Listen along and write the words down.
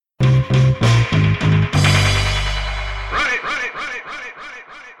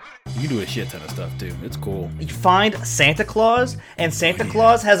do a shit ton of stuff too. It's cool. You find Santa Claus, and Santa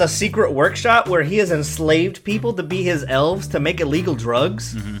Claus has a secret workshop where he has enslaved people to be his elves to make illegal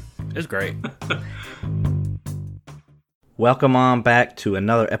drugs. Mm-hmm. It's great. Welcome on back to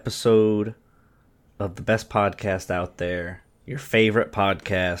another episode of the best podcast out there, your favorite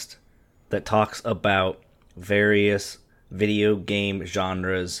podcast that talks about various video game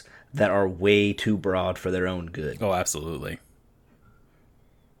genres that are way too broad for their own good. Oh, absolutely.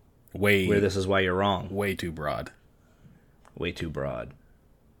 Where this is why you're wrong. Way too broad. Way too broad.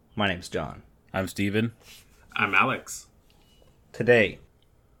 My name's John. I'm Steven. I'm Alex. Today,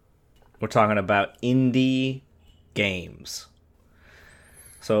 we're talking about indie games.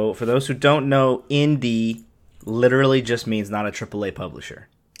 So, for those who don't know, indie literally just means not a AAA publisher.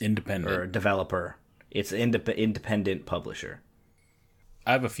 Independent. Or developer. It's an independent publisher.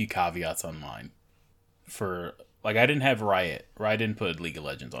 I have a few caveats on mine. I didn't have Riot. Riot didn't put League of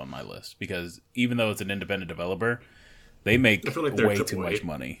Legends on my list because even though it's an independent developer, they make way too much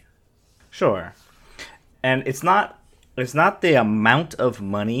money. Sure. And it's not the amount of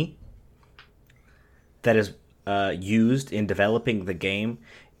money that is used in developing the game.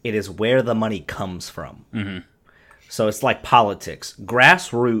 It is where the money comes from. Mm-hmm. So it's like politics.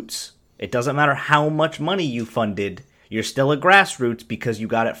 Grassroots, it doesn't matter how much money you funded, you're still a grassroots because you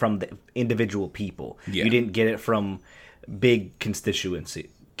got it from the individual people. Yeah. You didn't get it from big constituency.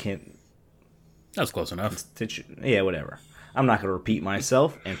 That's close enough. Yeah, whatever. I'm not going to repeat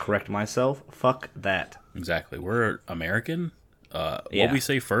myself and correct myself. Fuck that. Exactly. We're American. Yeah. What we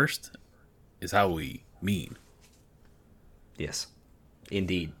say first is how we mean. Yes.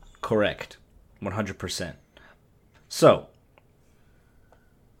 Indeed. Correct. 100%. So,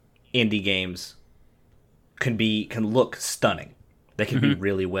 indie games can look stunning. They can be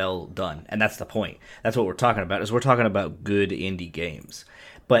really well done. And that's the point. That's what we're talking about, is we're talking about good indie games.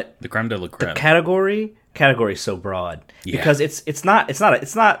 But the creme de la creme. The category is so broad. Yeah. Because it's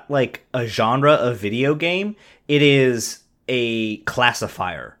not like a genre of video game. It is a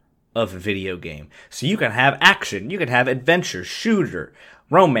classifier of a video game. So you can have action, you can have adventure, shooter,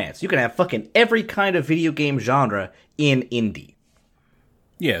 romance. You can have fucking every kind of video game genre in indie.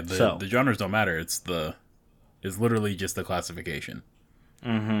 Yeah, the genres don't matter. It's literally just the classification.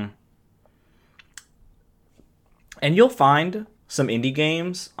 Mm-hmm. And you'll find some indie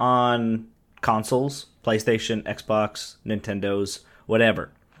games on consoles, PlayStation, Xbox, Nintendo's,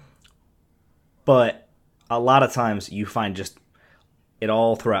 whatever. But a lot of times you find just it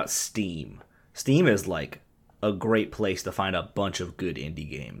all throughout Steam. Steam is like a great place to find a bunch of good indie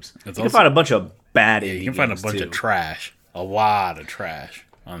games. You can find a bunch of bad indie games. You can find a bunch of trash. A lot of trash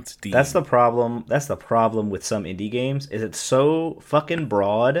on Steam. That's the problem. That's the problem with some indie games, is it's so fucking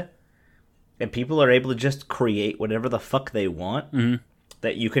broad and people are able to just create whatever the fuck they want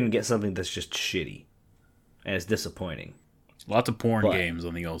that you can get something that's just shitty. And it's disappointing. Lots of porn games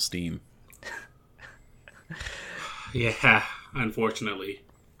on the old Steam. Yeah, unfortunately.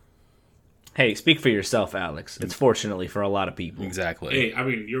 Hey, speak for yourself, Alex. It's fortunately for a lot of people. Exactly. Hey, I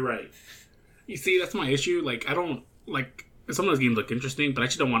mean, you're right. You see, that's my issue. Like, I don't, like, some of those games look interesting, but I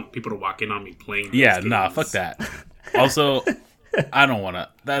just don't want people to walk in on me playing those games. Nah, fuck that. Also, I don't want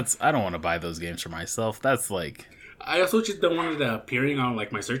to buy those games for myself. That's like... I also just don't want it appearing on,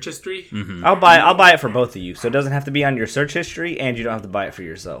 like, my search history. Mm-hmm. I'll buy it for both of you, so it doesn't have to be on your search history, and you don't have to buy it for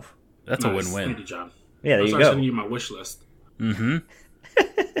yourself. That's a win-win. Thank you, John. Yeah, there you go. I'm sending you my wish list. Mm-hmm.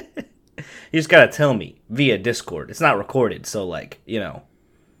 You just gotta tell me via Discord. It's not recorded, so, like,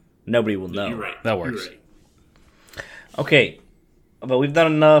 nobody will know. You're right. That works. You're right. Okay, but we've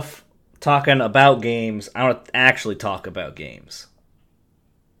done enough talking about games. I want to actually talk about games.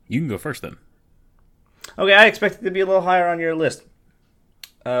 You can go first, then. Okay, I expect it to be a little higher on your list.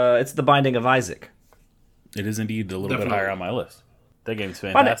 It's The Binding of Isaac. It is indeed a little bit higher on my list. That game's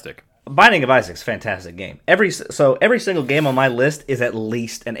fantastic. Binding of Isaac's a fantastic game. Every single game on my list is at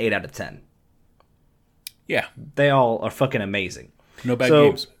least an 8 out of 10. Yeah. They all are fucking amazing. No bad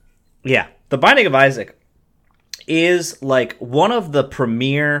games. Yeah. The Binding of Isaac is like one of the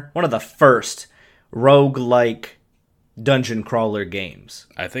first roguelike dungeon crawler games.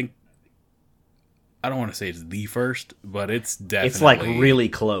 I don't want to say it's the first, but it's definitely... It's like really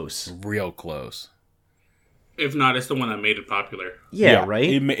close. Real close. If not, it's the one that made it popular. Yeah, right?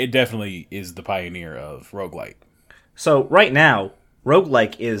 It definitely is the pioneer of roguelike. So right now,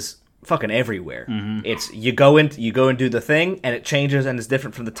 roguelike is fucking everywhere. Mm-hmm. It's you go and do the thing, and it changes and it's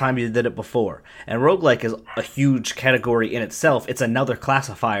different from the time you did it before. And roguelike is a huge category in itself. It's another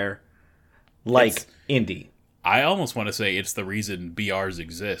classifier like indie. I almost want to say it's the reason BRs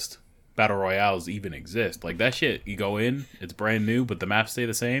exist. battle royales even exist. Like that shit, you go in, it's brand new, but the maps stay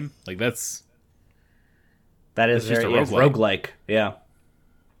the same. Like that is just a roguelike. Yeah.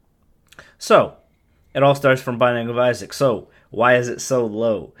 So, it all starts from Binding of Isaac. So, why is it so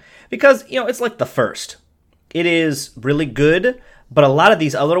low? Because, it's like the first. It is really good, but a lot of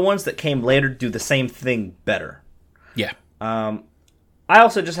these other ones that came later do the same thing better. Yeah. I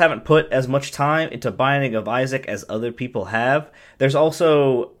also just haven't put as much time into Binding of Isaac as other people have. There's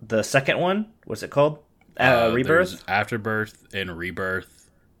also the second one. What's it called? Rebirth? Afterbirth and Rebirth.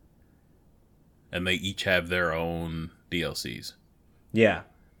 And they each have their own DLCs. Yeah.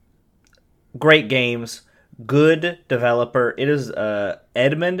 Great games. Good developer. It is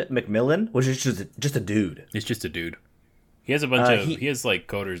Edmund McMillan, which is just a dude. It's just a dude. He has a bunch of... He has, like,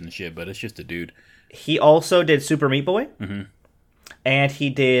 coders and shit, but it's just a dude. He also did Super Meat Boy. Mm-hmm. And he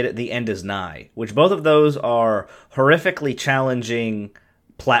did The End Is Nigh, which both of those are horrifically challenging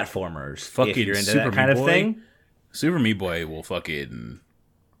platformers. Fucking if you're into Super that kind Meat of Boy? thing. Super Meat Boy will fucking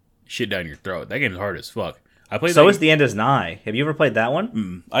shit down your throat. That game is hard as fuck. I played. So is The End Is Nigh. Have you ever played that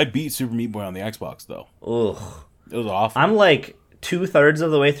one? I beat Super Meat Boy on the Xbox though. Ugh, it was awful. I'm like 2/3 of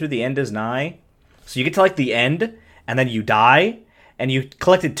the way through The End Is Nigh. So you get to like the end, and then you die, and you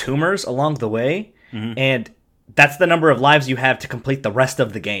collected tumors along the way, and that's the number of lives you have to complete the rest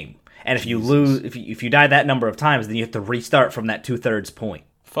of the game. And if you lose, if you die that number of times, then you have to restart from that 2/3 point.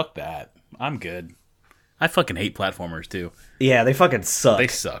 Fuck that. I'm good. I fucking hate platformers too. Yeah, they fucking suck. They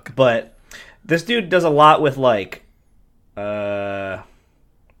suck. But this dude does a lot with like, what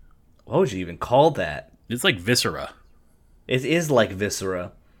would you even call that? It's like Viscera. It is like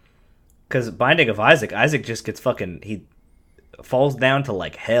Viscera. Because Binding of Isaac just gets he falls down to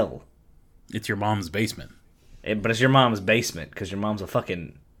like hell. It's your mom's basement. But it's your mom's basement because your mom's a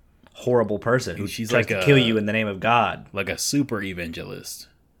fucking horrible person who she's tries to kill you in the name of God. Like a super evangelist.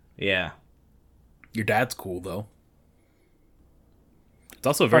 Yeah. Your dad's cool though. It's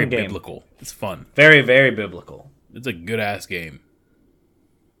also very game. biblical. It's fun. Very, very biblical. It's a good ass game.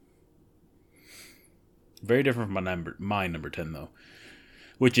 Very different from my number 10 though,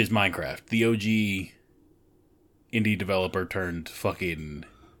 which is Minecraft. The OG indie developer turned fucking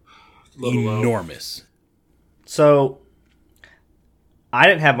enormous. So, I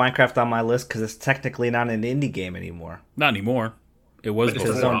didn't have Minecraft on my list because it's technically not an indie game anymore. Not anymore. It was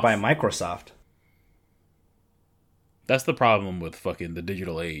because it's owned by Microsoft. That's the problem with fucking the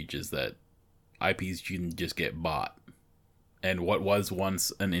digital age, is that IPs can just get bought. And what was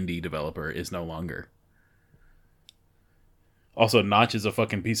once an indie developer is no longer. Also, Notch is a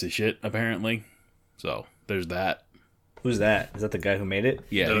fucking piece of shit, apparently. So, there's that. Who's that? Is that the guy who made it?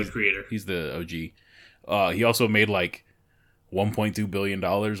 Yeah, he's the creator. He's the OG. He also made like $1.2 billion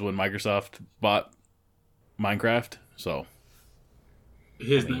when Microsoft bought Minecraft. So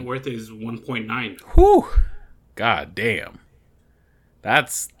his net worth is 1.9. Whew. God damn.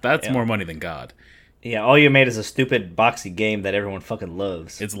 That's more money than God. Yeah, all you made is a stupid boxy game that everyone fucking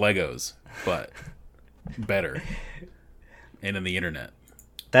loves. It's Legos, but better. And in the internet.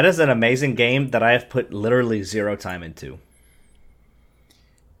 That is an amazing game that I have put literally 0 time into.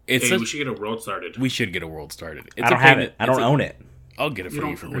 We should get a world started. We should get a world started. I don't have it. I don't own it. I'll get it for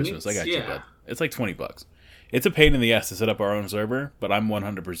you for Christmas. I got you, bud. It's like $20. It's a pain in the ass to set up our own server, but I'm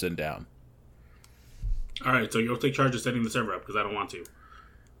 100% down. All right, so you'll take charge of setting the server up because I don't want to.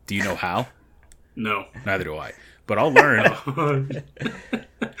 Do you know how? No. Neither do I. But I'll learn.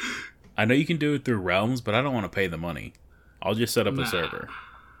 I know you can do it through Realms, but I don't want to pay the money. I'll just set up a server.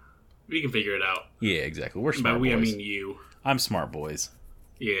 We can figure it out. Yeah, exactly. We're smart boys. By we, I mean you. I'm smart boys.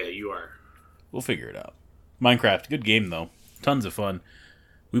 Yeah, you are. We'll figure it out. Minecraft, good game though. Tons of fun.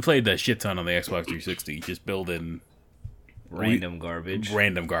 We played that shit ton on the Xbox 360, just building random garbage.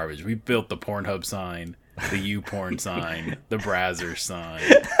 We built the Pornhub sign, the YouPorn sign, the Brazzers sign.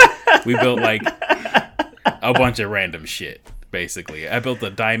 We built like a bunch of random shit, basically. I built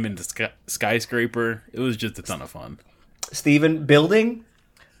a diamond skyscraper. It was just a ton of fun. Steven, building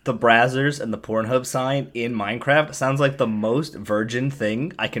the Brazzers and the Pornhub sign in Minecraft sounds like the most virgin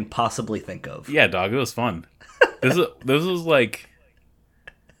thing I can possibly think of. Yeah, dog, it was fun. This was like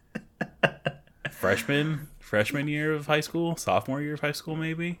freshman year of high school, sophomore year of high school,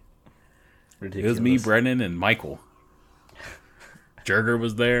 maybe. Ridiculous. It was me, Brennan, and Michael. Jurger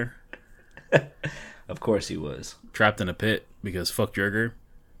was there. Of course he was. Trapped in a pit because fuck Jurger.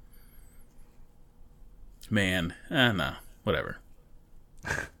 Man, nah, whatever.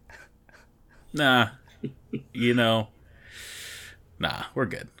 Nah, nah, we're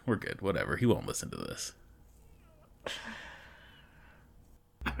good, whatever. He won't listen to this.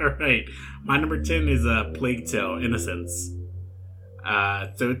 All right, my number 10 is Plague Tale: Innocence.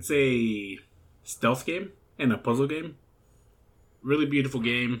 So it's a stealth game and a puzzle game. Really beautiful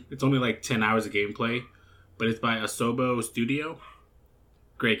game. It's only like 10 hours of gameplay, but it's by Asobo Studio.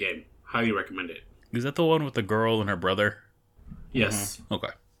 Great game. Highly recommend it. Is that the one with the girl and her brother? Yes. Mm-hmm. Okay.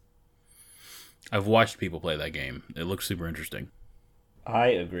 I've watched people play that game. It looks super interesting. I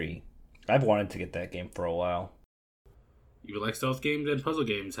agree. I've wanted to get that game for a while. You like stealth games and puzzle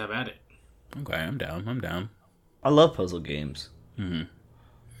games, have at it. Okay, I'm down. I love puzzle games. Mm-hmm.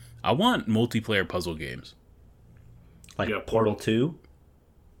 I want multiplayer puzzle games. Like Portal 2?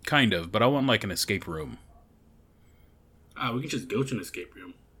 Kind of, but I want like an escape room. We can just go to an escape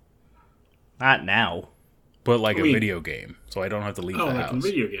room. Not now. But like a video game, so I don't have to leave the house. Like a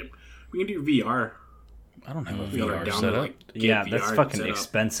video game. We can do VR. I don't have a VR setup. Yeah, that's fucking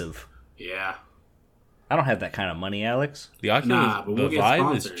expensive. Yeah. I don't have that kind of money, Alex. The Oculus, but we'll the get Vive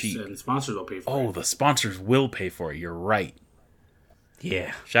sponsors, is cheap. And sponsors will pay for it. Oh, the sponsors will pay for it. You're right.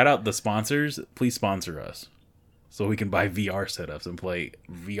 Yeah. Shout out the sponsors. Please sponsor us, so we can buy VR setups and play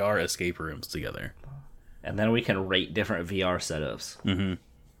VR escape rooms together. And then we can rate different VR setups. Mm-hmm.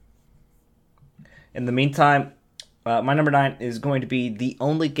 In the meantime, my number 9 is going to be the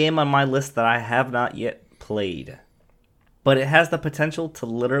only game on my list that I have not yet played. But it has the potential to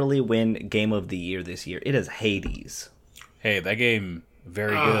literally win Game of the Year this year. It is Hades. Hey, that game,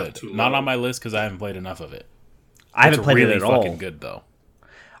 very good. Not on my list because I haven't played enough of it. I haven't played really it at all. Fucking good, though.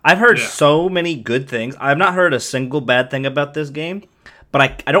 I've heard so many good things. I've not heard a single bad thing about this game.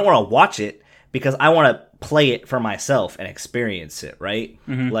 But I don't want to watch it because I want to play it for myself and experience it, right?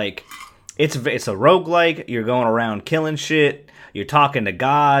 Mm-hmm. Like... It's a roguelike. You're going around killing shit. You're talking to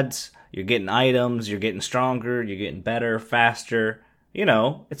gods. You're getting items. You're getting stronger. You're getting better, faster. You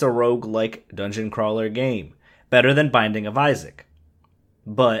know, it's a roguelike dungeon crawler game. Better than Binding of Isaac.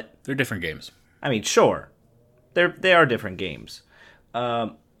 But... They're different games. I mean, sure. They are different games.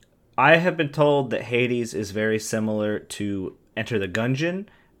 I have been told that Hades is very similar to Enter the Gungeon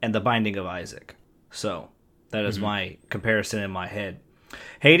and the Binding of Isaac. So, that is my comparison in my head.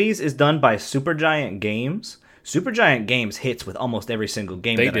 Hades is done by Supergiant Games. Supergiant Games hits with almost every single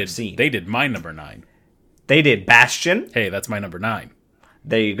game I've seen. They did my number 9. They did Bastion. Hey, that's my number 9.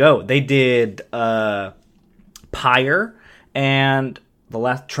 There you go. They did Pyre and the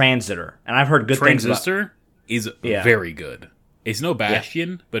last Transitor. And I've heard good things about... Transistor is very good. It's no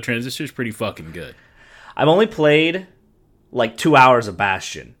Bastion, but Transistor's pretty fucking good. I've only played like 2 hours of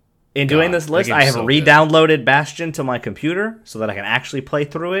Bastion. In doing this list, I have re-downloaded Bastion to my computer so that I can actually play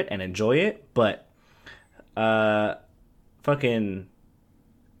through it and enjoy it. But, fucking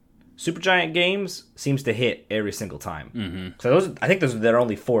Supergiant Games seems to hit every single time. Mm-hmm. So I think there are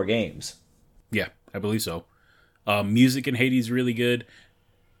only 4 games. Yeah, I believe so. Music in Hades is really good.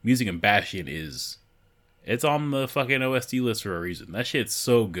 Music in Bastion it's on the fucking OST list for a reason. That shit's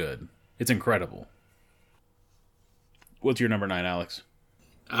so good. It's incredible. What's your number 9, Alex?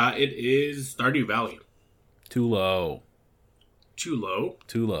 It is Stardew Valley. Too low. Too low?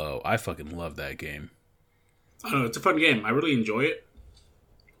 Too low. I fucking love that game. I don't know. It's a fun game. I really enjoy it.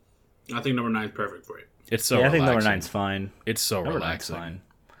 I think number 9 is perfect for it. It's so relaxing. I think number 9's fine. It's so number relaxing. 9's fine.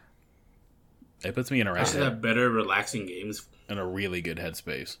 It puts me in I should have better relaxing games. In a really good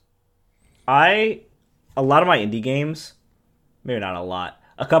headspace. A lot of my indie games, maybe not a lot,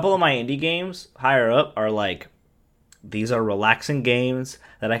 a couple of my indie games higher up are like, these are relaxing games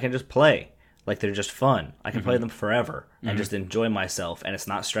that I can just play. Like, they're just fun. I can play them forever and just enjoy myself. And it's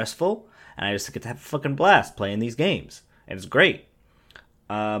not stressful. And I just get to have a fucking blast playing these games. And it's great.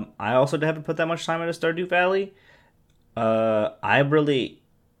 I also haven't put that much time into Stardew Valley. I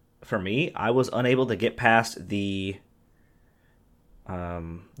was unable to get past the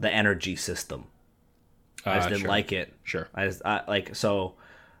energy system. I just didn't like it. Sure.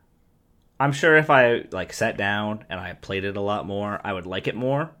 I'm sure if I sat down and I played it a lot more, I would like it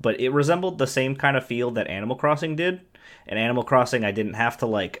more. But it resembled the same kind of feel that Animal Crossing did. In Animal Crossing, I didn't have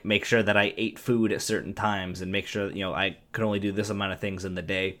to make sure that I ate food at certain times and make sure I could only do this amount of things in the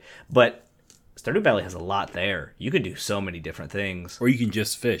day. But Stardew Valley has a lot there. You could do so many different things. Or you can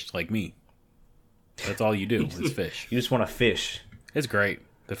just fish like me. That's all you do is fish. You just want to fish. It's great.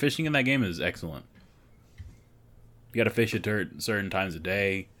 The fishing in that game is excellent. You got to fish at certain times of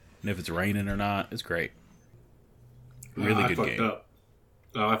day. And if it's raining or not, it's great. Really good game.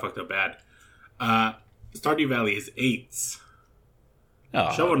 I fucked up bad. Stardew Valley is 8.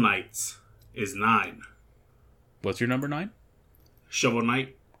 Oh. Shovel Knights is 9. What's your number 9? Shovel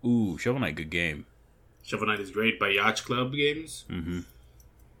Knight. Ooh, Shovel Knight, good game. Shovel Knight is great by Yacht Club Games. Mm-hmm.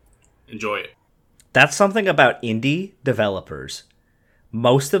 Enjoy it. That's something about indie developers.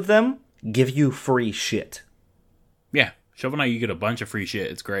 Most of them give you free shit. Yeah. Shovel Knight, you get a bunch of free shit.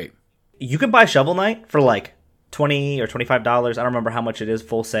 It's great. You can buy Shovel Knight for like $20 or $25. I don't remember how much it is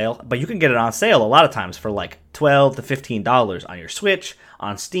full sale, but you can get it on sale a lot of times for like $12 to $15 on your Switch,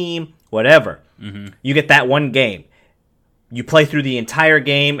 on Steam, whatever. Mm-hmm. You get that one game. You play through the entire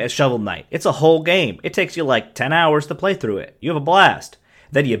game as Shovel Knight. It's a whole game. It takes you like 10 hours to play through it. You have a blast.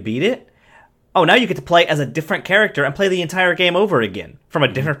 Then you beat it. Oh, now you get to play as a different character and play the entire game over again from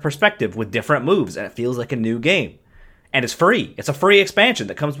a different perspective with different moves, and it feels like a new game. And it's free. It's a free expansion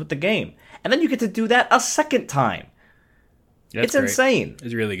that comes with the game. And then you get to do that a second time. It's great. Insane.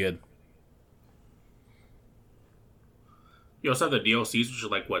 It's really good. You also have the DLCs, which are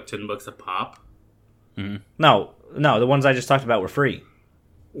like, what, $10 a pop? Mm-hmm. No, the ones I just talked about were free.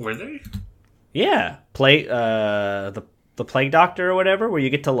 Were they? Yeah. The Plague Doctor or whatever, where you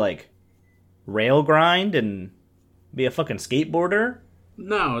get to, like, rail grind and be a fucking skateboarder.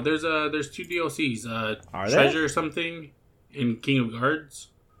 No, there's 2 DLCs. Are Treasure there? something and King of Cards.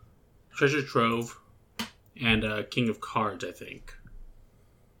 Treasure Trove and King of Cards, I think.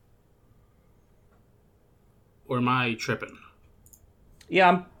 Or am I tripping?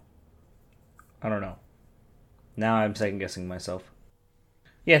 Yeah, I don't know. Now I'm second guessing myself.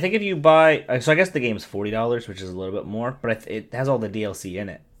 Yeah, I think if you buy, so I guess the game's $40, which is a little bit more, but it has all the DLC in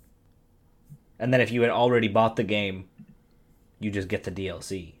it. And then if you had already bought the game, you just get the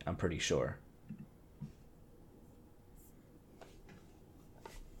DLC, I'm pretty sure.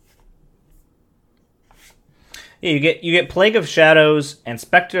 Yeah, you get Plague of Shadows and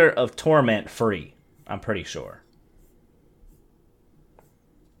Spectre of Torment free, I'm pretty sure.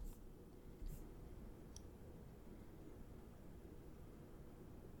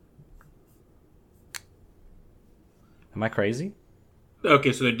 Am I crazy?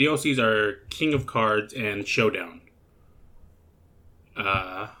 Okay, so the DLCs are King of Cards and Showdown.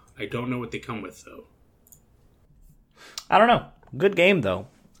 I don't know what they come with, though. I don't know. Good game, though.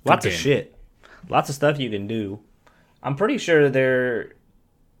 Lots of shit. Lots of stuff you can do. I'm pretty sure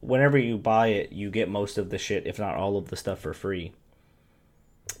whenever you buy it, you get most of the shit, if not all of the stuff, for free.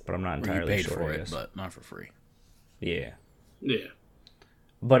 But I'm not entirely you paid sure. For it, but not for free. Yeah. Yeah.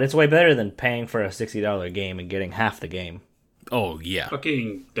 But it's way better than paying for a $60 game and getting half the game. Oh, yeah.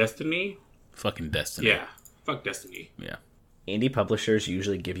 Fucking Destiny? Fucking Destiny. Yeah. Fuck Destiny. Yeah. Indie publishers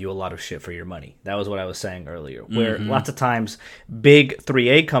usually give you a lot of shit for your money. That was what I was saying earlier. Where lots of times big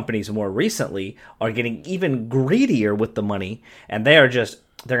 3A companies more recently are getting even greedier with the money, and they're going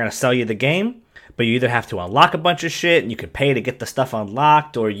to sell you the game, but you either have to unlock a bunch of shit and you could pay to get the stuff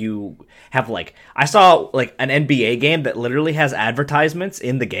unlocked, or you have I saw an NBA game that literally has advertisements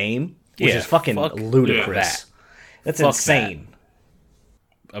in the game, which is fucking ludicrous. That's insane.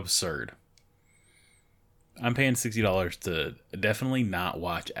 That. Absurd. I'm paying $60 to definitely not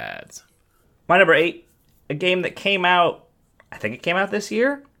watch ads. My number 8, a game that came out, I think it came out this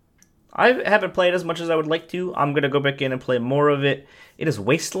year. I haven't played as much as I would like to. I'm going to go back in and play more of it. It is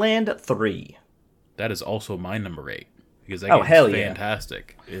Wasteland 3. That is also my number 8. Because that game is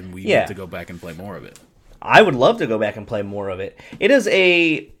fantastic. Yeah. And we need to go back and play more of it. I would love to go back and play more of it. It's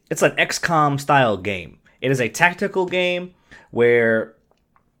an XCOM style game. It is a tactical game where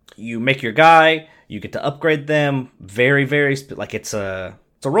you make your guy, you get to upgrade them very, very... it's a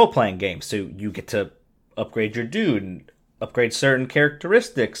role-playing game, so you get to upgrade your dude and upgrade certain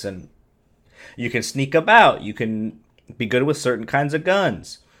characteristics, and you can sneak about, you can be good with certain kinds of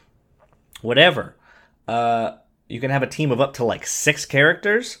guns. Whatever. You can have a team of up to 6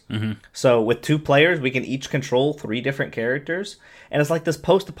 characters. Mm-hmm. So with 2 players, we can each control 3 different characters. And it's like this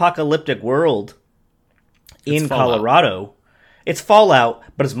post-apocalyptic world in Colorado. It's Fallout,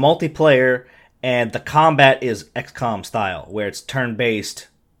 but it's multiplayer, and the combat is XCOM style, where it's turn-based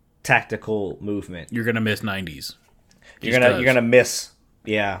tactical movement. You're gonna miss 90s. You're gonna miss,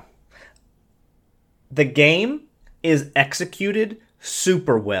 yeah. The game is executed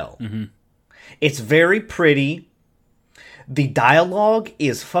super well. Mm-hmm. It's very pretty. The dialogue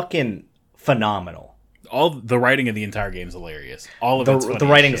is fucking phenomenal. All the writing of the entire game is hilarious. All of the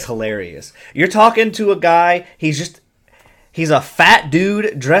writing is hilarious. You're talking to a guy. He's a fat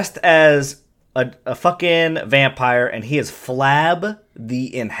dude dressed as a fucking vampire, and he is Flab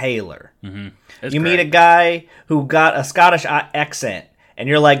the Inhaler. Mm-hmm. You meet a guy who got a Scottish accent, and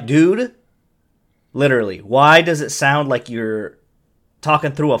you're like, dude, literally, why does it sound like you're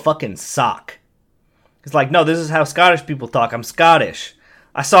talking through a fucking sock? It's like, no, this is how Scottish people talk. I'm Scottish.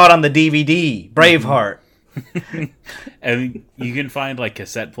 I saw it on the DVD, Braveheart. And you can find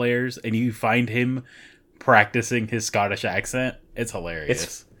cassette players, and you find him practicing his Scottish accent. It's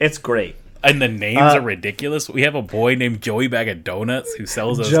hilarious. It's great. And the names are ridiculous. We have a boy named Joey Bag of Donuts who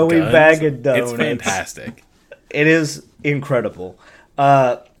sells us Joey guns. Bag of Donuts. It's fantastic. It is incredible.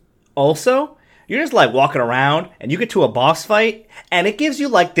 Also, you're just like walking around and you get to a boss fight and it gives you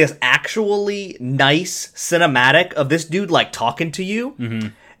like this actually nice cinematic of this dude like talking to you. Mm-hmm.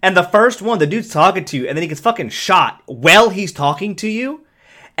 And the first one, the dude's talking to you and then he gets fucking shot while he's talking to you.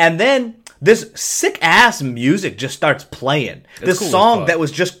 And then this sick ass music just starts playing. This cool song that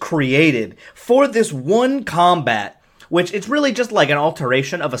was just created for this one combat, which it's really just like an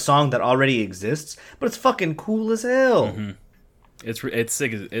alteration of a song that already exists, but it's fucking cool as hell. Mm-hmm. It's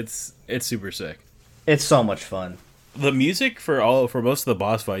sick. It's super sick. It's so much fun. The music for most of the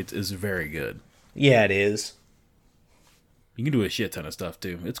boss fights is very good. Yeah, it is. You can do a shit ton of stuff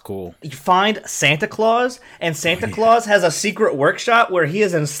too. It's cool. You find Santa Claus, and Santa Claus has a secret workshop where he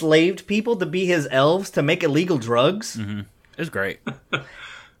has enslaved people to be his elves to make illegal drugs. Mm-hmm. It's great.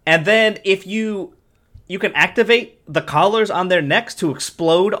 And then if you can activate the collars on their necks to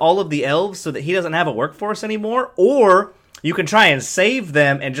explode all of the elves so that he doesn't have a workforce anymore, or you can try and save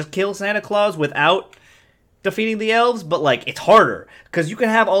them and just kill Santa Claus without defeating the elves, but like it's harder because you can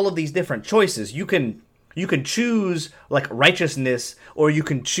have all of these different choices. You can choose like righteousness, or you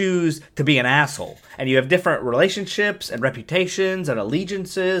can choose to be an asshole, and you have different relationships and reputations and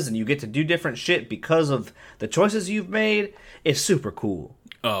allegiances, and you get to do different shit because of the choices you've made. It's super cool.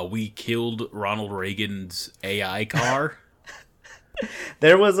 We killed Ronald Reagan's AI car.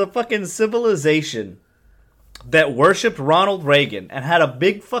 There was a fucking civilization that worshipped Ronald Reagan and had a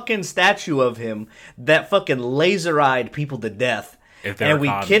big fucking statue of him that fucking laser-eyed people to death. And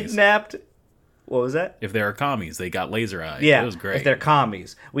we kidnapped... What was that? If they're commies, they got laser eyes. Yeah, it was great. If they're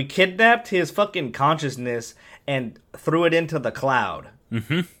commies. We kidnapped his fucking consciousness and threw it into the cloud.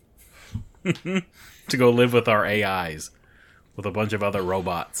 Mm-hmm. To go live with our AIs. With a bunch of other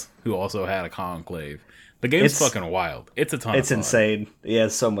robots who also had a conclave. The game's fucking wild. It's a ton of fun. It's insane. Yeah,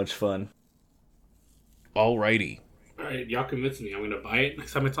 it's so much fun. Alrighty. Alright, y'all convinced me. I'm going to buy it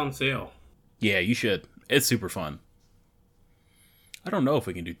next time it's on sale. Yeah, you should. It's super fun. I don't know if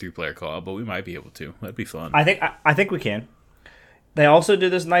we can do 3-player co-op, but we might be able to. That'd be fun. I think we can. They also do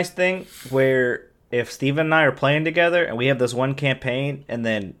this nice thing where if Steven and I are playing together and we have this one campaign and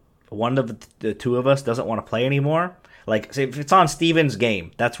then one of the two of us doesn't want to play anymore, like say if it's on Steven's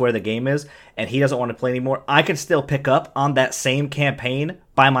game, that's where the game is, and he doesn't want to play anymore, I can still pick up on that same campaign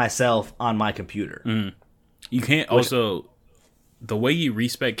by myself on my computer. Mm. You can't also... The way you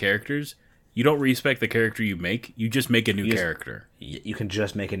respec characters... You don't respect the character you make. You just make a new character. You can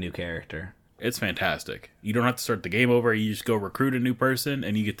just make a new character. It's fantastic. You don't have to start the game over. You just go recruit a new person,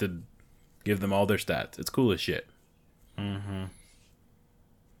 and you get to give them all their stats. It's cool as shit. Mm-hmm.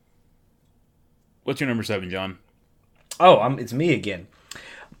 What's your number 7, John? Oh, it's me again.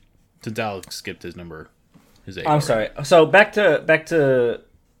 Since Alex skipped his number, his 8. I'm sorry. So back to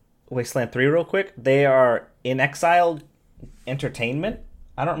Wasteland 3 real quick. They are In Exile Entertainment.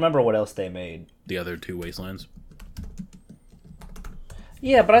 I don't remember what else they made. The other 2 Wastelands?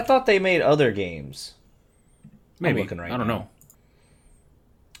 Yeah, but I thought they made other games. Maybe. I'm looking right I don't know.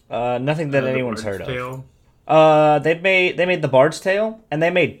 Nothing that anyone's heard of. They made The Bard's Tale, and they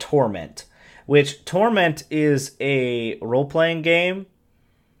made Torment, which Torment is a role-playing game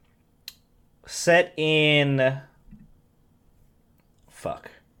set in...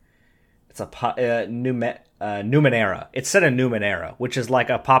 It's a Numenera. It's set in Numenera, which is like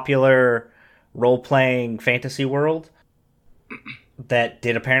a popular role-playing fantasy world that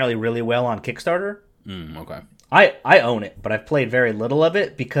did apparently really well on Kickstarter. Okay. I own it, but I've played very little of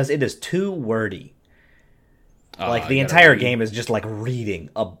it because it is too wordy. Like the entire game is just like reading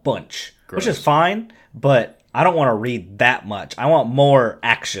a bunch, which is fine, but I don't want to read that much. I want more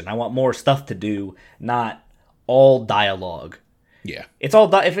action. I want more stuff to do, not all dialogue. Yeah, it's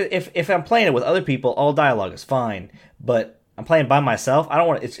all if I'm playing it with other people, all dialogue is fine. But I'm playing by myself. I don't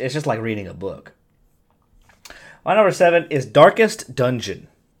want. It's just like reading a book. My number 7 is Darkest Dungeon.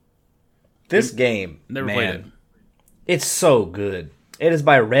 This game, never played it. It's so good. It is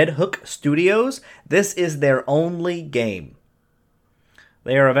by Red Hook Studios. This is their only game.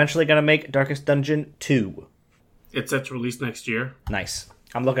 They are eventually going to make Darkest Dungeon 2. It's set to release next year. Nice.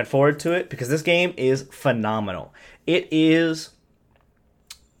 I'm looking forward to it because this game is phenomenal. It is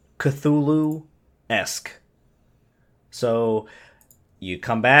Cthulhu-esque. So you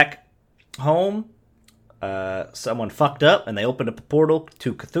come back home, someone fucked up and they opened up a portal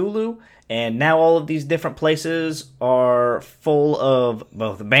to Cthulhu, and now all of these different places are full of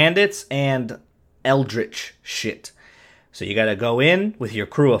both bandits and eldritch shit. So you gotta go in with your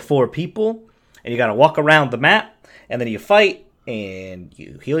crew of 4 people, and you gotta walk around the map, and then you fight, and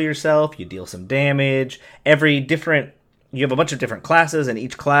you heal yourself, you deal some damage. Every different you have a bunch of different classes, and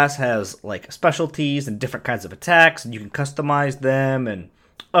each class has like specialties and different kinds of attacks, and you can customize them and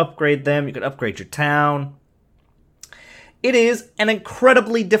upgrade them. You can upgrade your town. It is an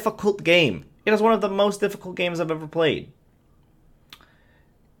incredibly difficult game. It is one of the most difficult games I've ever played.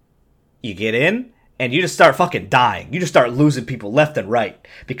 You get in, and you just start fucking dying. You just start losing people left and right.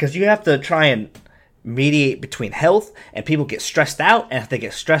 Because you have to try and mediate between health, and people get stressed out. And if they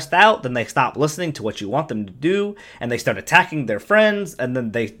get stressed out, then they stop listening to what you want them to do, and they start attacking their friends, and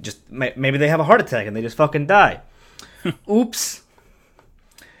then they just, maybe they have a heart attack, and they just fucking die. Oops.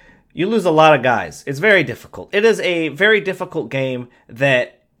 You lose a lot of guys. It's very difficult. It is a very difficult game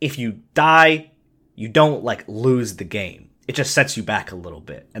that if you die, you don't, like, lose the game. It just sets you back a little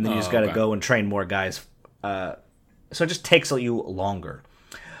bit. And then you just got to go and train more guys. So it just takes you longer.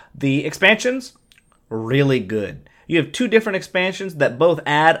 The expansions, really good. You have 2 different expansions that both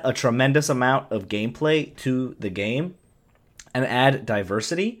add a tremendous amount of gameplay to the game and add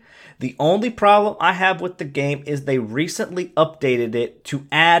diversity. The only problem I have with the game is they recently updated it to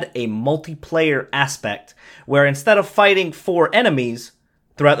add a multiplayer aspect where instead of fighting 4 enemies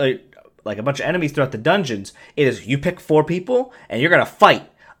throughout like a bunch of enemies throughout the dungeons, it is you pick 4 people and you're going to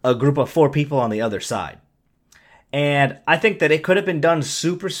fight a group of 4 people on the other side. And I think that it could have been done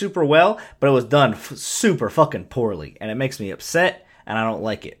super, super well, but it was done super fucking poorly. And it makes me upset, and I don't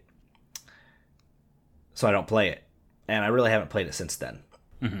like it. So I don't play it. And I really haven't played it since then.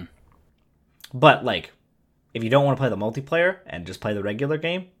 Mm-hmm. But, like, if you don't want to play the multiplayer and just play the regular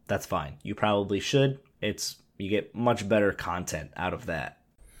game, that's fine. You probably should. You get much better content out of that.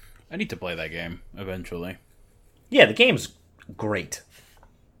 I need to play that game eventually. Yeah, the game's great.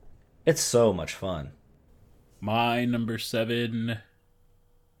 It's so much fun. My number 7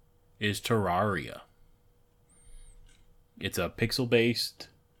 is Terraria. It's a pixel-based...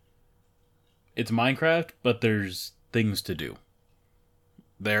 It's Minecraft, but there's things to do.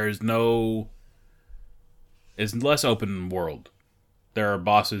 There's no... It's less open world. There are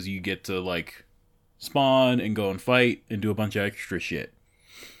bosses you get to, like, spawn and go and fight and do a bunch of extra shit.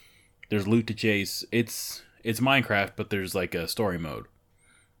 There's loot to chase. It's Minecraft, but there's, like, a story mode.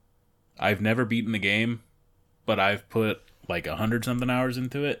 I've never beaten the game, but I've put, like, 100-something hours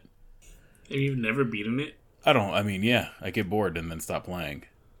into it. Have you never beaten it? I get bored and then stop playing.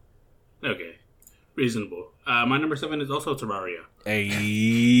 Okay. Reasonable. My number 7 is also Terraria.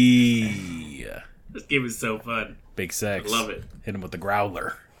 Hey. This game is so fun. Big sex. I love it. Hit him with the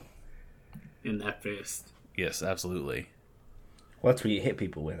growler. In that fist. Yes, absolutely. Well, that's what you hit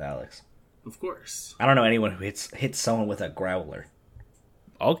people with, Alex. Of course. I don't know anyone who hits someone with a growler.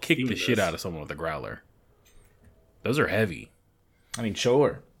 I'll kick the shit out of someone with a growler. Those are heavy. I mean,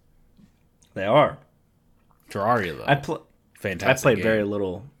 sure. They are. Terraria, though. Fantastic. I played game. very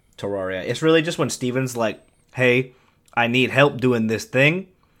little Terraria. It's really just when Steven's like, hey, I need help doing this thing.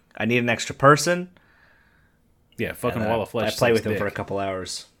 I need an extra person. Yeah, fucking Wall of Flesh. I play with him for a couple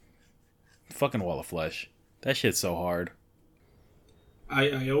hours. Fucking Wall of Flesh. That shit's so hard.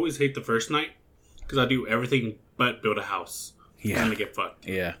 I always hate the first night because I do everything but build a house. Yeah. I'm gonna get fucked.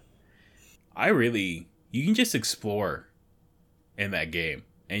 Yeah. You can just explore in that game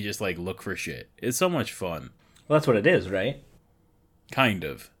and just, like, look for shit. It's so much fun. Well, that's what it is, right? Kind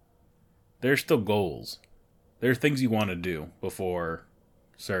of. There's still goals. There are things you want to do before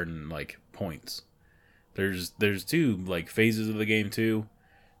certain, like, points. There's 2, like, phases of the game, too.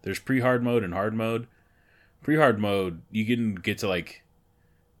 There's pre-hard mode and hard mode. Pre-hard mode, you can get to, like,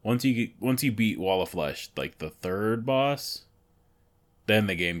 once you beat Wall of Flesh, like, the 3rd boss, then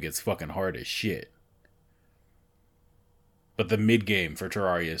the game gets fucking hard as shit. But the mid-game for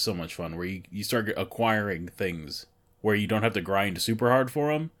Terraria is so much fun, where you start acquiring things where you don't have to grind super hard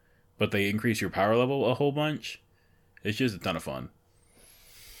for them, but they increase your power level a whole bunch. It's just a ton of fun.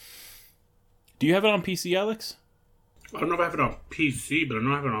 Do you have it on PC, Alex? I don't know if I have it on PC, but I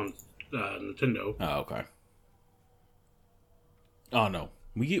know I have it on Nintendo. Oh, okay. Oh, no.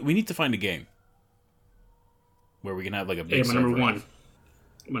 We need to find a game where we can have, like, a big my server. number 1.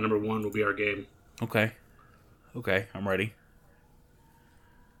 My number 1 will be our game. Okay, I'm ready.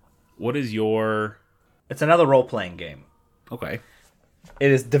 What is your... It's another role-playing game. Okay.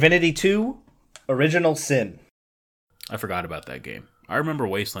 It is Divinity 2, Original Sin. I forgot about that game. I remember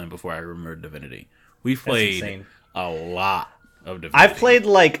Wasteland before I remembered Divinity. We've played a lot of Divinity. I've played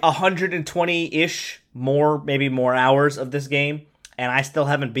like 120-ish maybe more hours of this game, and I still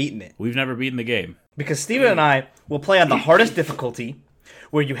haven't beaten it. We've never beaten the game. Because Steven and I will play on the hardest difficulty,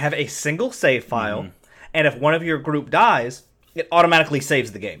 where you have a single save file, and if one of your group dies, it automatically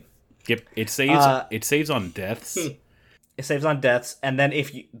saves the game. Yep, it saves on deaths. It saves on deaths, and then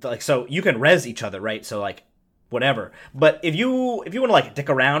if you so you can res each other, right? So like whatever. But if you want to like dick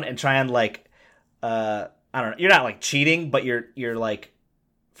around and try and like I don't know, you're not like cheating, but you're like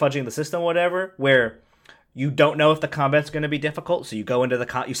fudging the system, whatever, where you don't know if the combat's going to be difficult, so you go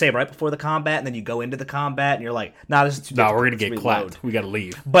into you save right before the combat, and then you go into the combat, and you're like, nah, this is too difficult. We're going to get clapped. We got to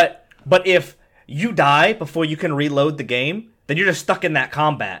leave. But if you die before you can reload the game, then you're just stuck in that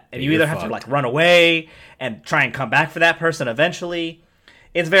combat, and you either have to like run away and try and come back for that person eventually.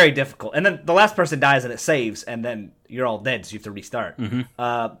 It's very difficult. And then the last person dies and it saves, and then you're all dead, so you have to restart.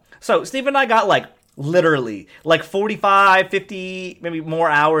 So Steve and I got like literally like 45, 50, maybe more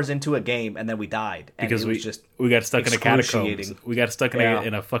hours into a game, and then we died. And because we got stuck in a catacombs. We got stuck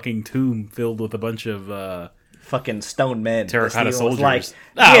in a fucking tomb filled with a bunch of fucking stone men. Terracotta soldiers. Like,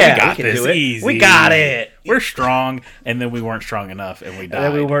 we got this. Do it. Easy. We got it. We're strong. And then we weren't strong enough, and we died. And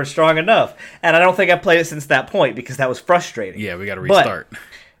then we weren't strong enough. And I don't think I played it since that point, because that was frustrating. Yeah, we got to restart. But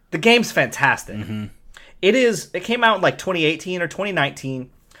the game's fantastic. It came out in like 2018 or 2019.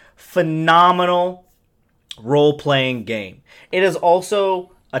 Phenomenal role-playing game. It is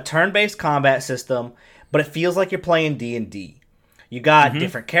also a turn-based combat system, but it feels like you're playing D&D. You got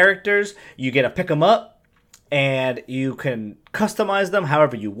different characters. You get to pick them up, and you can customize them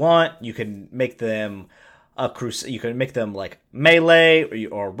however you want. You can make them you can make them like melee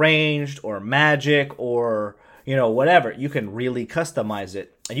or ranged or magic or whatever. You can really customize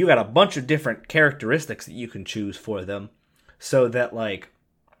it, and you got a bunch of different characteristics that you can choose for them, so that like.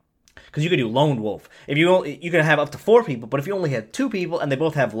 Because you can do lone wolf. If you can have up to 4 people, but if you only had 2 people and they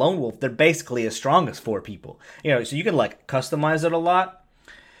both have lone wolf, they're basically as strong as 4 people. So you can like customize it a lot.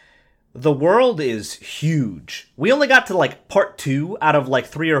 The world is huge. We only got to like part 2 out of like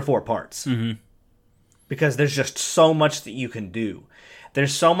 3 or 4 parts. Because there's just so much that you can do.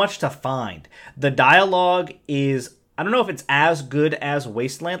 There's so much to find. The dialogue is, I don't know if it's as good as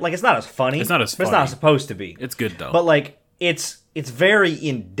Wasteland. Like, it's not as funny. It's not as funny. It's not supposed to be. It's good though. But like it's very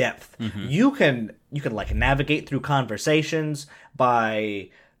in depth. You can like navigate through conversations by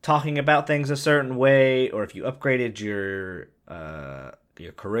talking about things a certain way, or if you upgraded your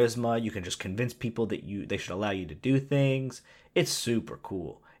charisma, you can just convince people that they should allow you to do things. It's super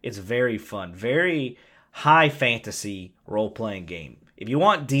cool. It's very fun, very high fantasy role-playing game. If you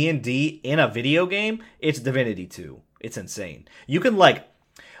want D&D in a video game, it's Divinity 2. It's insane. You can like,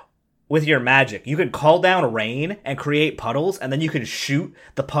 with your magic, you can call down rain and create puddles, and then you can shoot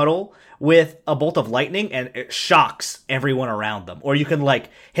the puddle with a bolt of lightning, and it shocks everyone around them. Or you can like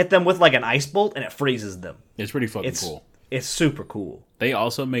hit them with like an ice bolt, and it freezes them. It's pretty fucking cool. It's super cool. They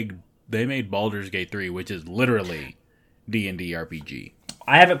also made Baldur's Gate 3, which is literally D&D RPG.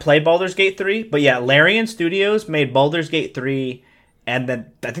 I haven't played Baldur's Gate 3, but yeah, Larian Studios made Baldur's Gate 3, and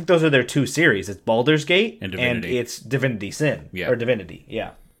then I think those are their 2 series. It's Baldur's Gate and it's Divinity Sin. Yeah. Or Divinity,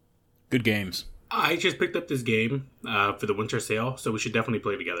 yeah. Good games. I just picked up this game for the winter sale, so we should definitely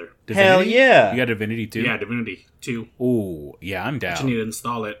play together. Divinity? Hell yeah. You got Divinity 2? Yeah, Divinity 2. Ooh, yeah, I'm down. But you need to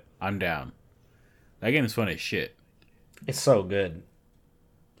install it. I'm down. That game is fun as shit. It's so good.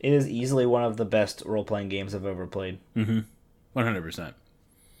 It is easily one of the best role-playing games I've ever played. 100%.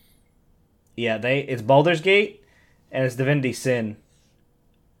 Yeah, it's Baldur's Gate, and it's Divinity Sin,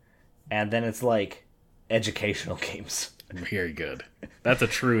 and then it's like educational games. Very good. That's a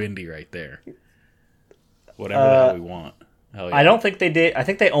true indie right there. Whatever the hell we want. Hell yeah. I don't think they did. I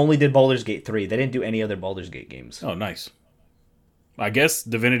think they only did Baldur's Gate 3. They didn't do any other Baldur's Gate games. Oh, nice. I guess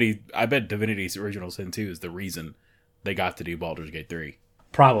I bet Divinity's Original Sin 2 is the reason they got to do Baldur's Gate 3.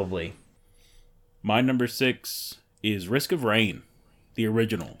 Probably. My number 6 is Risk of Rain, the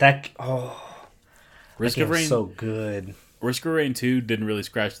original. Risk of Rain, so good. Risk of Rain 2 didn't really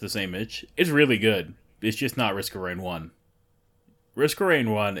scratch the same itch. It's really good. It's just not Risk of Rain 1. Risk of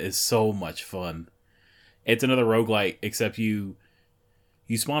Rain 1 is so much fun. It's another roguelite, except you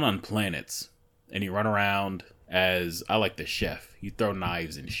spawn on planets, and you run around as, I like the chef. You throw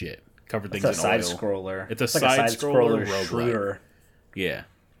knives and shit. Cover things in oil. It's a side-scroller. It's a side-scroller roguelite. Yeah.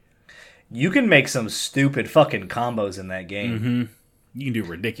 You can make some stupid fucking combos in that game. You can do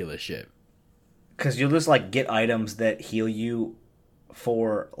ridiculous shit. Because you'll just like get items that heal you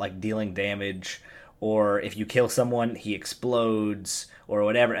for like dealing damage, or if you kill someone, he explodes, or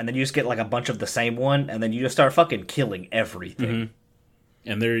whatever, and then you just get like a bunch of the same one, and then you just start fucking killing everything.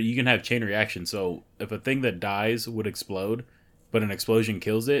 And there you can have chain reaction, so if a thing that dies would explode, but an explosion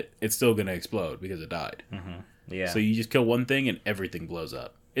kills it, it's still going to explode because it died. Yeah. So you just kill one thing and everything blows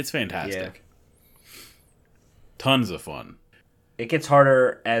up. It's fantastic. Yeah. Tons of fun. It gets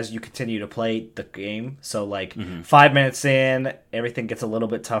harder as you continue to play the game. So, like, 5 minutes in, everything gets a little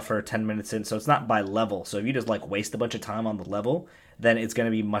bit tougher. 10 minutes in, so it's not by level. So if you just, like, waste a bunch of time on the level, then it's going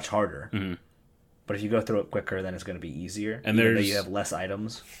to be much harder. But But if you go through it quicker, then it's going to be easier. And you have less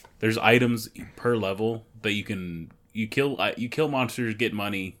items. There's items per level that you kill monsters, get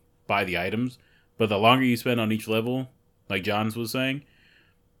money, buy the items. But the longer you spend on each level, like Johns was saying,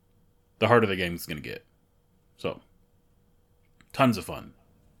 the harder the game is going to get. So, tons of fun.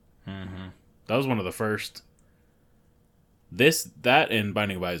 Mm-hmm. That was one of the first. That and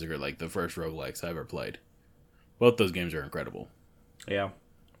Binding of Isaac are like the first roguelikes I ever played. Both those games are incredible. Yeah.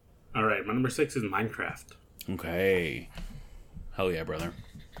 All right, my number 6 is Minecraft. Okay. Hell yeah, brother.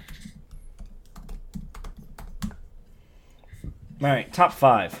 All right, top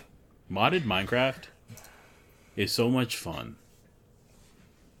 5. Modded Minecraft is so much fun.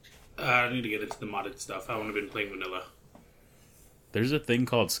 I need to get into the modded stuff. I haven't been playing vanilla. There's a thing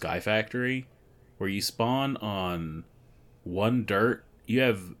called Sky Factory where you spawn on one dirt.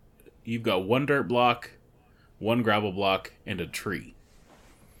 You've got one dirt block, one gravel block, and a tree.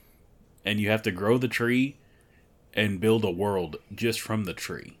 And you have to grow the tree and build a world just from the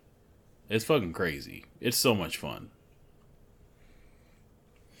tree. It's fucking crazy. It's so much fun.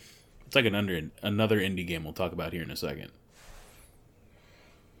 It's like another indie game we'll talk about here in a second.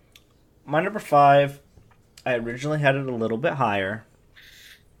 My number 5, I originally had it a little bit higher,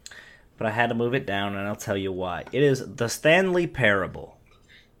 but I had to move it down, and I'll tell you why. It is The Stanley Parable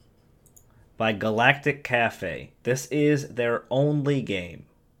by Galactic Cafe. This is their only game.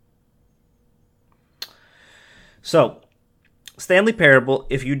 So, Stanley Parable,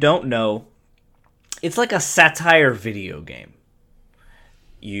 if you don't know, it's like a satire video game.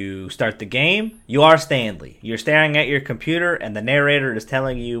 You start the game, you are Stanley. You're staring at your computer, and the narrator is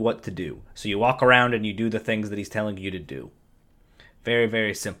telling you what to do. So you walk around and you do the things that he's telling you to do. Very,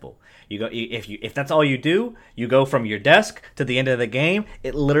 very simple. If that's all you do, you go from your desk to the end of the game.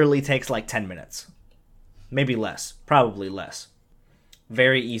 It literally takes like 10 minutes. Maybe less. Probably less.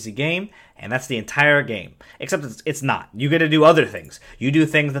 Very easy game, and that's the entire game. Except it's not. You get to do other things. You do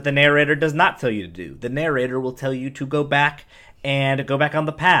things that the narrator does not tell you to do. The narrator will tell you to go back and go back on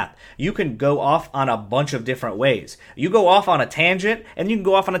the path. You can go off on a bunch of different ways. You go off on a tangent, and you can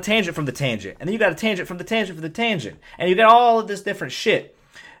go off on a tangent from the tangent. And then you got a tangent from the tangent from the tangent. And you got all of this different shit.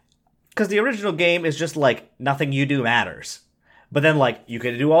 Because the original game is just like, nothing you do matters. But then, like, you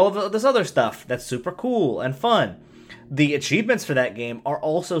can do all of this other stuff that's super cool and fun. The achievements for that game are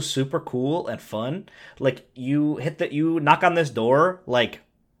also super cool and fun. Like, you knock on this door, like,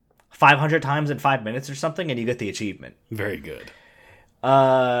 500 times in 5 minutes or something, and you get the achievement. Very good.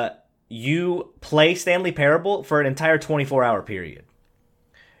 You play Stanley Parable for an entire 24-hour period.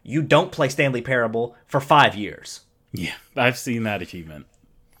 You don't play Stanley Parable for 5 years. Yeah, I've seen that achievement.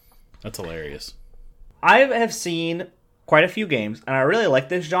 That's hilarious. I have seen quite a few games, and I really like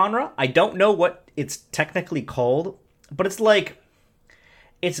this genre. I don't know what it's technically called, but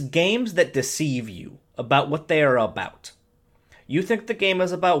it's games that deceive you about what they are about. You think the game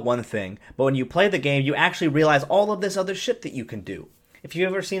is about one thing, but when you play the game, you actually realize all of this other shit that you can do. If you've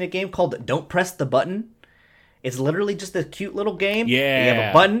ever seen a game called Don't Press the Button, it's literally just a cute little game. Yeah. You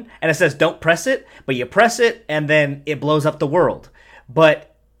have a button, and it says don't press it, but you press it, and then it blows up the world.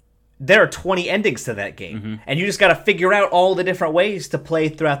 But there are 20 endings to that game, and you just got to figure out all the different ways to play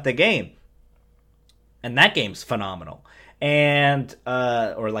throughout the game. And that game's phenomenal. And,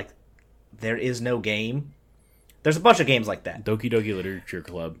 There Is No Game. There's a bunch of games like that. Doki Doki Literature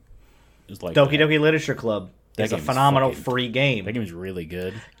Club is like Doki Doki Literature Club is a phenomenal free game. That game's really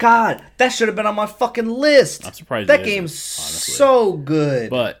good. God, that should have been on my fucking list. I'm surprised that game's so good.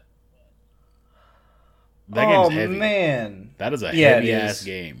 But that game's heavy. Oh man, that is a heavy ass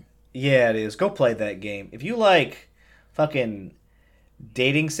game. Yeah, it is. Go play that game. If you like fucking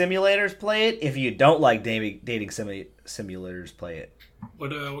dating simulators, play it. If you don't like dating simulators, play it.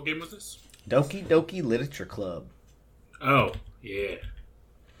 What game was this? Doki Doki Literature Club. Oh, yeah.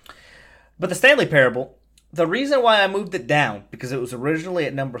 But the Stanley Parable, the reason why I moved it down, because it was originally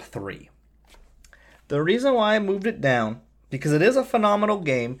at number 3. The reason why I moved it down, because it is a phenomenal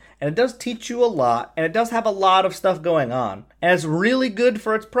game, and it does teach you a lot, and it does have a lot of stuff going on, and it's really good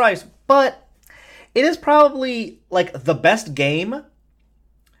for its price, but it is probably like the best game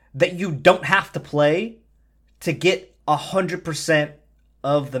that you don't have to play to get 100%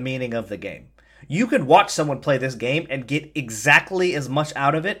 of the meaning of the game. You could watch someone play this game and get exactly as much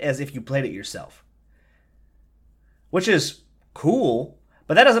out of it as if you played it yourself. Which is cool,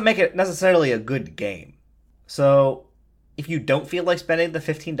 but that doesn't make it necessarily a good game. So, if you don't feel like spending the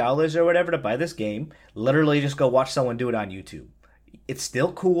 $15 or whatever to buy this game, literally just go watch someone do it on YouTube. It's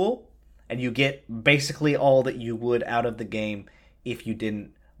still cool, and you get basically all that you would out of the game if you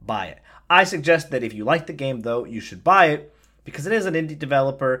didn't buy it. I suggest that if you like the game, though, you should buy it, because it is an indie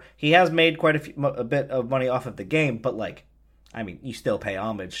developer. He has made quite a bit of money off of the game, but like, I mean, you still pay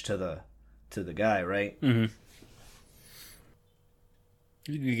homage to the guy, right? Mm-hmm.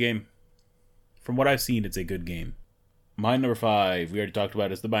 It's a good game. From what I've seen, it's a good game. My number 5, we already talked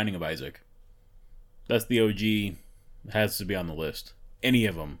about, is The Binding of Isaac. That's the OG. It has to be on the list. Any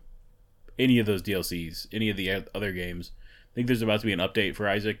of them. Any of those DLCs. Any of the other games. I think there's about to be an update for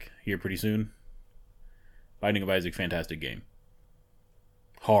Isaac here pretty soon. Binding of Isaac, fantastic game.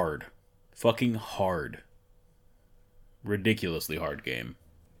 Hard. Fucking hard. Ridiculously hard game.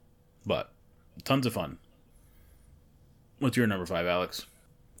 But, tons of fun. What's your number 5, Alex?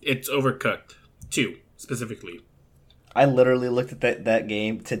 It's Overcooked 2, specifically. I literally looked at that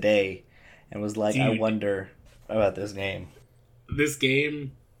game today and was like, Dude, I wonder about this game. This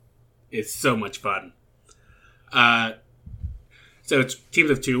game is so much fun. So it's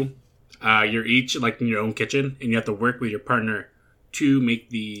teams of 2. You're each like in your own kitchen, and you have to work with your partner to make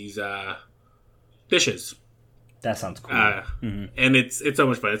these dishes. That sounds cool. And it's so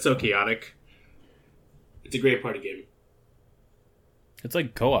much fun. It's so chaotic. It's a great party game. It's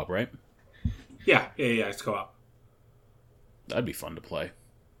like co-op, right? Yeah. It's co-op. That'd be fun to play.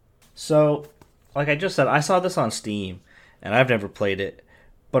 So, like I just said, I saw this on Steam, and I've never played it,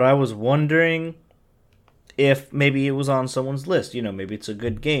 but I was wondering if maybe it was on someone's list. You know, maybe it's a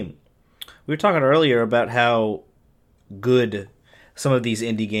good game. We were talking earlier about how good some of these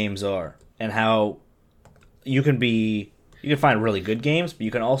indie games are, and how you can find really good games, but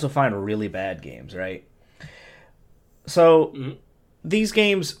you can also find really bad games, right? So, these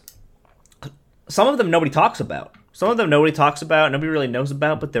games, some of them nobody talks about. Nobody really knows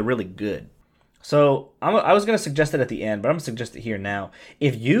about, but they're really good. So, I was going to suggest it at the end, but I'm going to suggest it here now.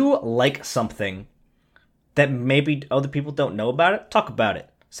 If you like something that maybe other people don't know about it, talk about it.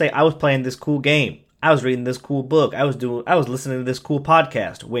 Say, I was playing this cool game. I was reading this cool book. I was listening to this cool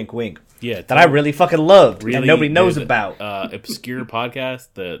podcast. Wink, wink. Yeah, that I really fucking loved really, and nobody knows about. Obscure podcast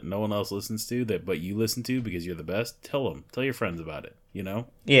that no one else listens to, but you listen to because you're the best. Tell your friends about it. You know?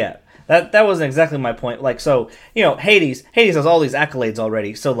 Yeah, that wasn't exactly my point. Like, so, you know, Hades has all these accolades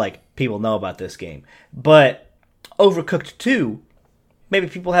already, so like people know about this game. But Overcooked 2, maybe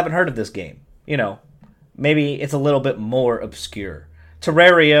people haven't heard of this game. You know, maybe it's a little bit more obscure.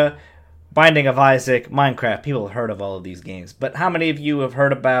 Terraria, Binding of Isaac, Minecraft, people have heard of all of these games. But how many of you have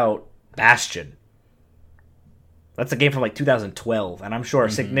heard about Bastion? That's a game from like 2012, and I'm sure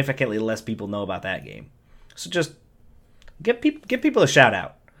significantly less people know about that game. So just give people a shout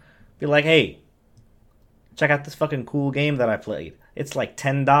out. Be like, hey, check out this fucking cool game that I played. It's like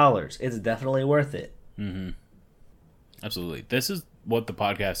 $10. It's definitely worth it. Mm-hmm. Absolutely. This is what the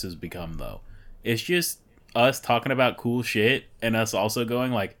podcast has become, though. It's just us talking about cool shit, and us also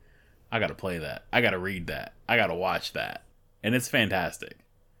going like, I gotta play that. I gotta read that. I gotta watch that. And it's fantastic.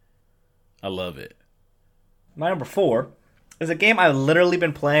 I love it. My number 4 is a game I've literally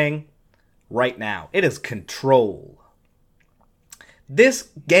been playing right now. It is Control. This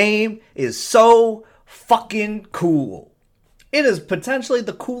game is so fucking cool. It is potentially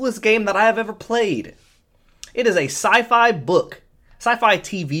the coolest game that I have ever played. It is a sci-fi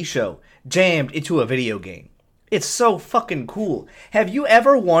TV show jammed into a video game. It's so fucking cool. Have you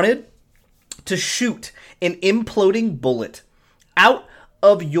ever wanted to shoot an imploding bullet out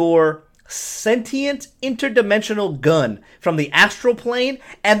of your sentient interdimensional gun from the astral plane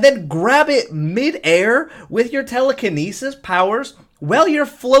and then grab it mid-air with your telekinesis powers while you're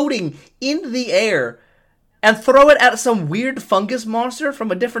floating in the air and throw it at some weird fungus monster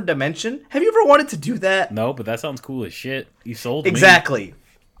from a different dimension? Have you ever wanted to do that? No, but that sounds cool as shit. You sold me. Exactly.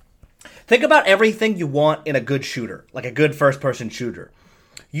 Think about everything you want in a good shooter, like a good first-person shooter.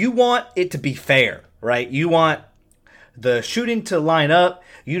 You want it to be fair, right? You want the shooting to line up.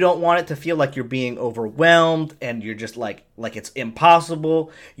 You don't want it to feel like you're being overwhelmed and you're just like it's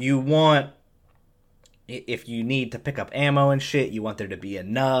impossible. You want, if you need to pick up ammo and shit, you want there to be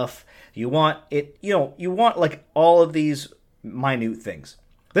enough. You want it, you want like all of these minute things.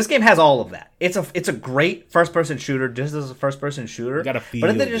 This game has all of that. It's a great first-person shooter, just as a first-person shooter. Gotta feel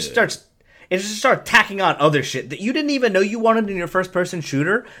but then it just starts tacking on other shit that you didn't even know you wanted in your first-person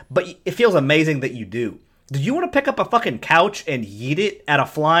shooter, but it feels amazing that you do. Do you want to pick up a fucking couch and yeet it at a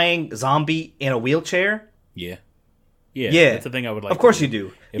flying zombie in a wheelchair? Yeah. That's the thing I would like. Of course you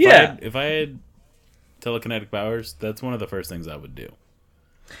do. If I had telekinetic powers, that's one of the first things I would do.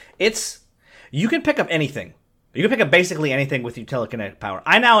 You can pick up anything. You can pick up basically anything with your telekinetic power.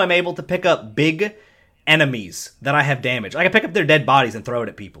 I now am able to pick up big enemies that I have damaged. I can pick up their dead bodies and throw it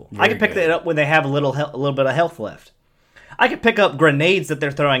at people. I can pick it up when they have a little bit of health left. I can pick up grenades that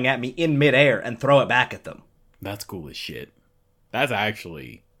they're throwing at me in midair and throw it back at them. That's cool as shit. That's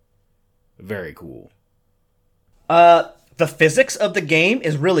actually very cool. The physics of the game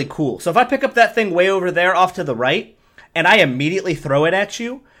is really cool. So if I pick up that thing way over there off to the right, and I immediately throw it at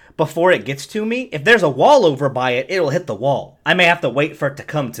you before it gets to me, if there's a wall over by it, it'll hit the wall. I may have to wait for it to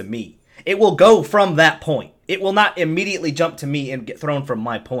come to me. It will go from that point. It will not immediately jump to me and get thrown from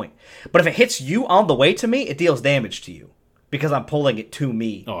my point. But if it hits you on the way to me, it deals damage to you because I'm pulling it to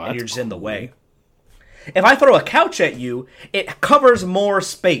me and you're just in the way. If I throw a couch at you, it covers more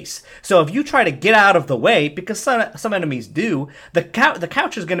space. So if you try to get out of the way, because some enemies do, the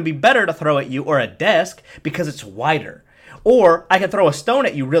couch is going to be better to throw at you, or a desk, because it's wider. Or I can throw a stone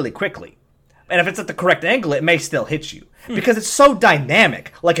at you really quickly. And if it's at the correct angle, it may still hit you. Because it's so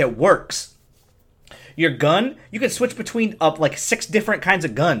dynamic, like it works. Your gun, you can switch between like 6 different kinds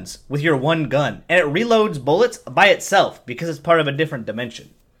of guns with your one gun. And it reloads bullets by itself because it's part of a different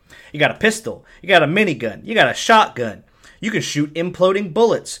dimension. You got a pistol, you got a minigun, you got a shotgun. You can shoot imploding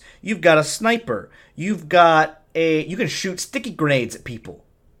bullets. You've got a sniper. You can shoot sticky grenades at people.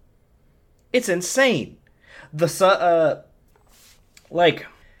 It's insane. The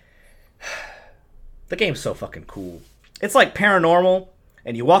game's so fucking cool. It's like Paranormal,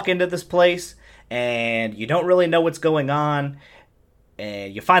 and you walk into this place and you don't really know what's going on.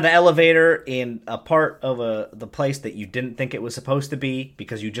 And you find the elevator in a part of the place that you didn't think it was supposed to be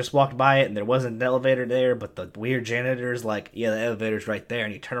because you just walked by it and there wasn't an elevator there, but the weird janitor's like, yeah, the elevator's right there.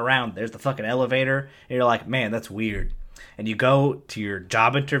 And you turn around, there's the fucking elevator. And you're like, man, that's weird. And you go to your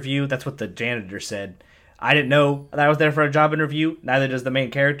job interview. That's what the janitor said. I didn't know that I was there for a job interview. Neither does the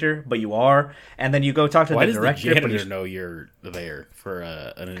main character, but you are. And then you go talk to the director. Why does the janitor know you're there for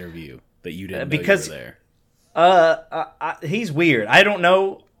an interview that you didn't know you were there? He's weird. I don't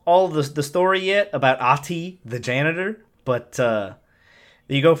know all the story yet about Ati, the janitor, but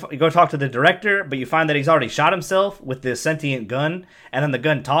you go talk to the director, but you find that he's already shot himself with this sentient gun, and then the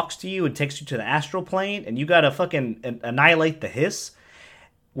gun talks to you and takes you to the astral plane, and you gotta fucking annihilate the hiss,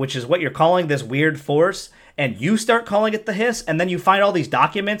 which is what you're calling this weird force, and you start calling it the hiss, and then you find all these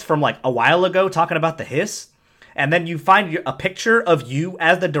documents from like a while ago talking about the hiss. And then you find a picture of you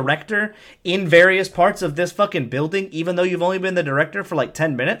as the director in various parts of this fucking building, even though you've only been the director for like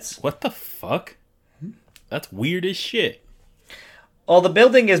 10 minutes. What the fuck? That's weird as shit. Well, the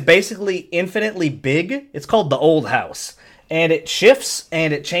building is basically infinitely big. It's called the Old House. And it shifts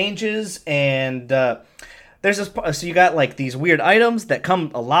and it changes. And there's this. So you got like these weird items that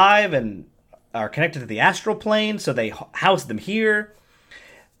come alive and are connected to the astral plane. So they house them here.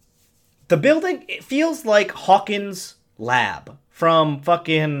 The building, it feels like Hawkins' lab from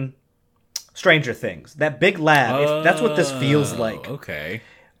fucking Stranger Things. That big lab. That's what this feels like. Okay.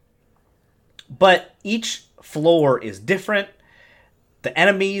 But each floor is different. The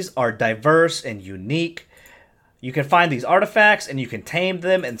enemies are diverse and unique. You can find these artifacts and you can tame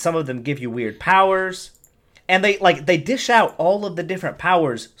them, and some of them give you weird powers. And they dish out all of the different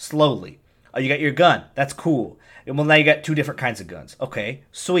powers slowly. Oh, you got your gun. That's cool. Well, now you got 2 different kinds of guns. Okay,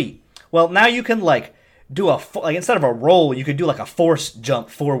 sweet. Well, now you can, like, do instead of a roll, you could do, like, a force jump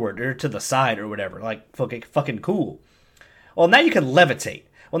forward or to the side or whatever. Like, fucking cool. Well, now you can levitate.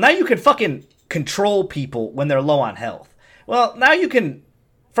 Well, now you can fucking control people when they're low on health. Well, now you can,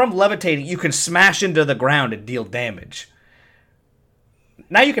 from levitating, you can smash into the ground and deal damage.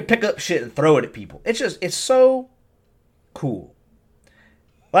 Now you can pick up shit and throw it at people. It's so cool.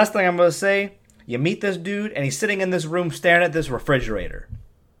 Last thing I'm going to say, you meet this dude, and he's sitting in this room staring at this refrigerator.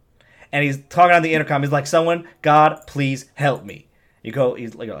 And he's talking on the intercom. He's like, God, please help me.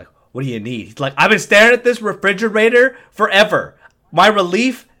 He's like, what do you need? He's like, I've been staring at this refrigerator forever. My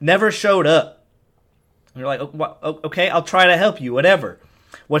relief never showed up. And you're like, okay, I'll try to help you, whatever.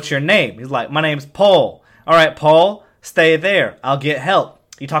 What's your name? He's like, my name's Paul. All right, Paul, stay there. I'll get help.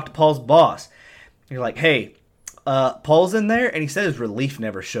 You talk to Paul's boss. You're like, hey, Paul's in there? And he said his relief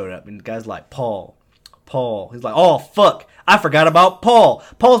never showed up. And the guy's like, Paul. He's like, oh, fuck. I forgot about Paul.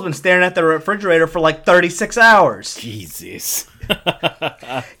 Paul's been staring at the refrigerator for like 36 hours. Jesus.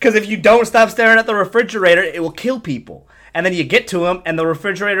 Because if you don't stop staring at the refrigerator, it will kill people. And then you get to him, and the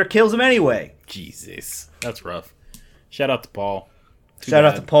refrigerator kills him anyway. Jesus. That's rough. Shout out to Paul. Shout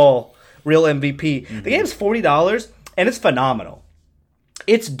out to Paul. Real MVP. Mm-hmm. The game's $40, and it's phenomenal.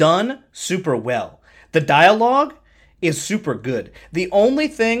 It's done super well. The dialogue is super good. The only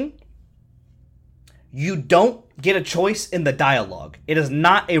thing, you don't get a choice in the dialogue. It is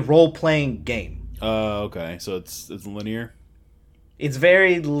not a role-playing game. Okay. So it's linear? It's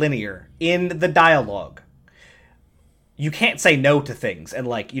very linear in the dialogue. You can't say no to things, and,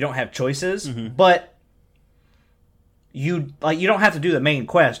 like, you don't have choices, but you don't have to do the main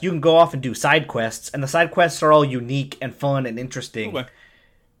quest. You can go off and do side quests, and the side quests are all unique and fun and interesting. Okay.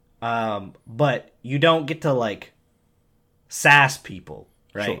 But you don't get to like sass people,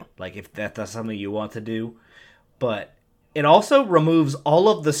 right? Sure. Like if that's something you want to do. But it also removes all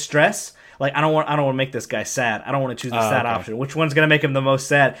of the stress. Like I don't want to make this guy sad. I don't want to choose the sad option. Which one's gonna make him the most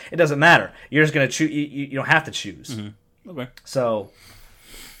sad? It doesn't matter. You're just gonna choose. You don't have to choose. Mm-hmm. Okay. So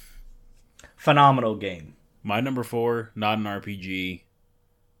phenomenal game. My number 4, not an RPG.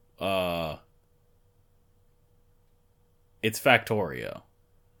 It's Factorio.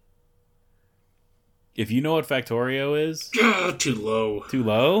 If you know what Factorio is... Too low. Too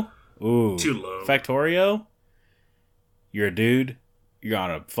low? Ooh. Too low. Factorio? You're a dude. You're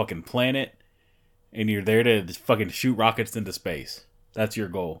on a fucking planet. And you're there to fucking shoot rockets into space. That's your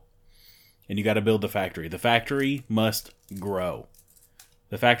goal. And you gotta build the factory. The factory must grow.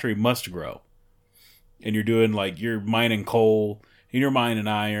 The factory must grow. And you're doing, like, you're mining coal, and you're mining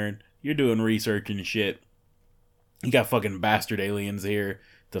iron, you're doing research and shit. You got fucking bastard aliens here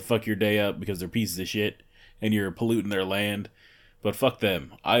to fuck your day up because they're pieces of shit, and you're polluting their land. But fuck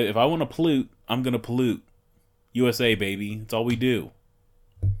them. If I want to pollute, I'm gonna pollute. USA, baby. That's all we do.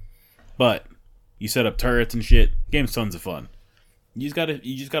 But you set up turrets and shit. Game's tons of fun. You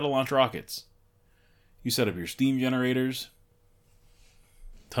just gotta launch rockets. You set up your steam generators.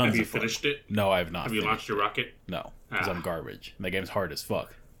 Tons have you of fun. finished it? No, I have not. Have you launched your rocket? No, because I'm garbage. And that game's hard as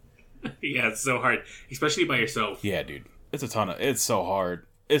fuck. Yeah, it's so hard, especially by yourself. Yeah, dude. It's so hard.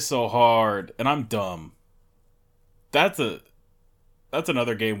 It's so hard. And I'm dumb. That's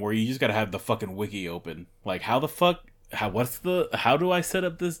another game where you just gotta have the fucking wiki open. Like, how do I set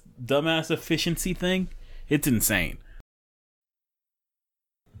up this dumbass efficiency thing? It's insane.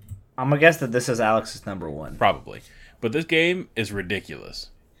 I'm gonna guess that this is Alex's number 1. Probably. But this game is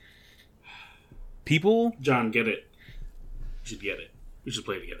ridiculous. People... John, get it. You should get it. We should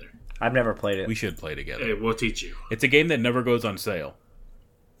play together. I've never played it. We should play together. Hey, we'll teach you. It's a game that never goes on sale.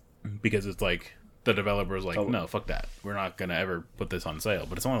 Because it's like, the developer's like, no, fuck that. We're not going to ever put this on sale.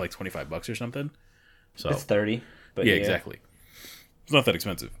 But it's only like $25 or something. So it's 30. But yeah, exactly. It's not that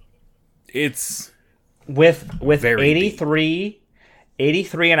expensive. It's... With very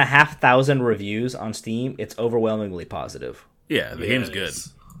 83,500 reviews on Steam, it's overwhelmingly positive. Yeah, the game's good.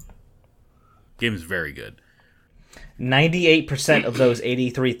 Game's very good. 98% of those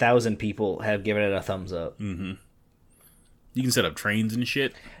 83,000 people have given it a thumbs up. Mm-hmm. You can set up trains and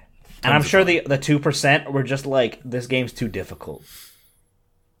shit. And I'm sure the 2% were just like, this game's too difficult.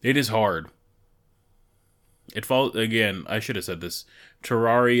 It is hard. It falls, again, I should have said this.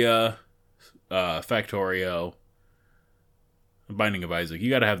 Terraria, Factorio, Binding of Isaac.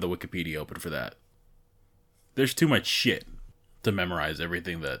 You gotta have the Wikipedia open for that. There's too much shit to memorize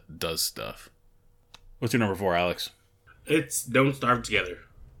everything that does stuff. What's your number 4, Alex? It's Don't Starve Together.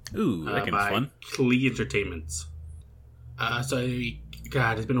 Ooh, that game's fun. Klee Entertainments.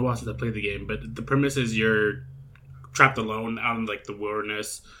 God, it's been a while since I played the game, but the premise is you're trapped alone out in like the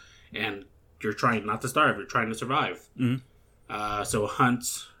wilderness, and you're trying not to starve. You're trying to survive. Mm-hmm. So hunt,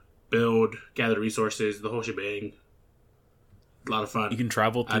 build, gather resources, the whole shebang. A lot of fun. You can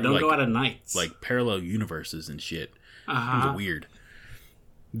travel through don't go out at nights. like parallel universes and shit. Uh-huh. It's weird.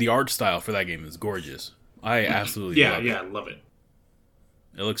 The art style for that game is gorgeous. I absolutely love it. I love it.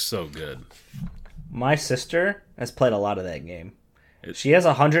 It looks so good. My sister has played a lot of that game. She has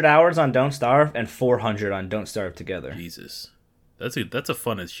 100 hours on Don't Starve and 400 on Don't Starve Together. Jesus. That's a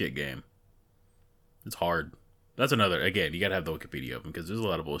fun as shit game. It's hard. That's another, again, you gotta have the Wikipedia open because there's a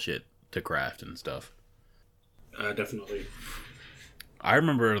lot of bullshit to craft and stuff. Definitely. I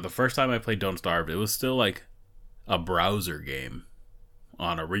remember the first time I played Don't Starve, it was still like a browser game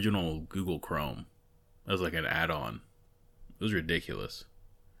on original Google Chrome. It was like an add-on. It was ridiculous.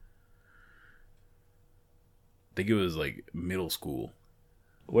 I think it was like middle school.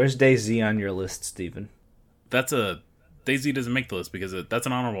 Where's DayZ on your list, Steven? DayZ doesn't make the list because that's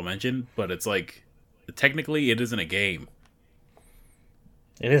an honorable mention, but it's like, technically it isn't a game.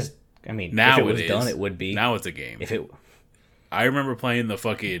 It is. I mean, now if it was done, it would be. Now it's a game. If it... I remember playing the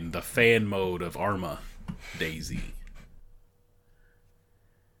fan mode of Arma DayZ.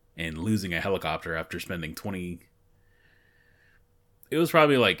 And losing a helicopter after spending 20... It was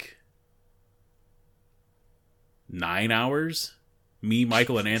probably like 9 hours. Me,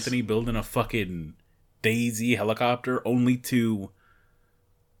 Michael, and Anthony building a fucking DayZ helicopter only to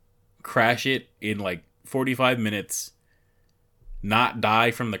crash it in like 45 minutes, not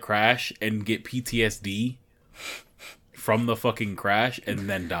die from the crash, and get PTSD from the fucking crash, and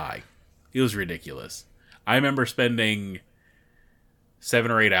then die. It was ridiculous. I remember spending 7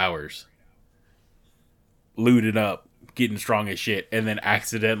 or 8 hours looted up, getting strong as shit, and then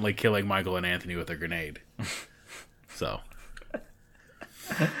accidentally killing Michael and Anthony with a grenade. So.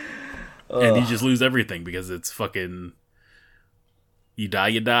 And you just lose everything because it's fucking... You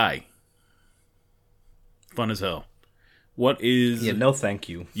die. Fun as hell. What is... Yeah, no thank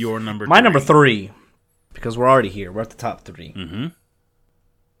you. Your number My 3? number 3, because we're already here. We're at the top 3. Mm-hmm.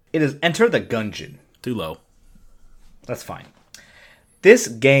 It is Enter the Gungeon. Too low. That's fine. This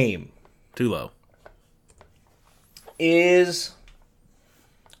game... Too low. ...is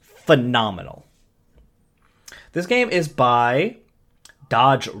phenomenal. This game is by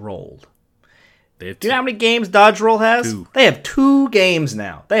Dodge Roll. Do you know how many games Dodge Roll has? 2. They have 2 games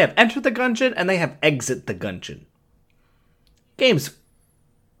now. They have Enter the Gungeon and they have Exit the Gungeon. Game's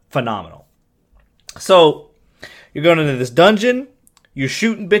phenomenal. So, you're going into this dungeon, you're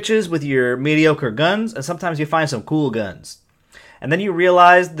shooting bitches with your mediocre guns, and sometimes you find some cool guns. And then you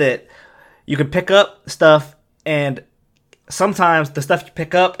realize that you can pick up stuff, and sometimes the stuff you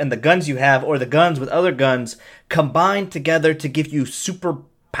pick up and the guns you have, or the guns with other guns, combine together to give you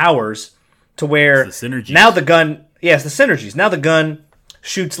superpowers to where now the gun... Yes, the synergies. Now the gun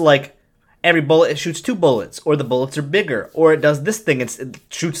shoots like... Every bullet, it shoots 2 bullets, or the bullets are bigger, or it does this thing, it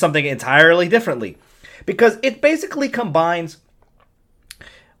shoots something entirely differently. Because it basically combines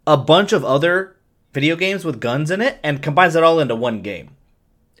a bunch of other video games with guns in it, and combines it all into one game.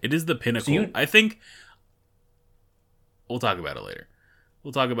 It is the pinnacle. I think... We'll talk about it later.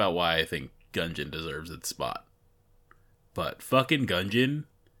 We'll talk about why I think Gungeon deserves its spot. But fucking Gungeon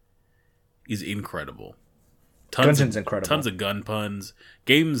is incredible. Gungeon's incredible. Tons of gun puns.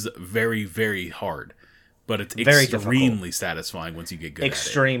 Game's very, very hard. But it's very extremely difficult. Satisfying once you get good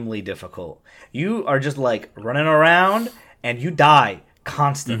Extremely difficult. You are just like running around and you die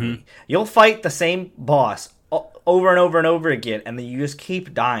constantly. Mm-hmm. You'll fight the same boss over and over and over again, and then you just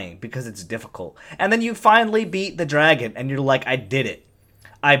keep dying because it's difficult. And then you finally beat the dragon, and you're like, I did it.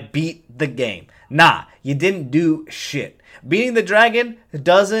 I beat the game. Nah, you didn't do shit. Beating the dragon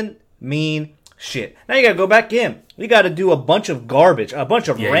doesn't mean shit. Now you gotta go back in. You gotta do a bunch of garbage, a bunch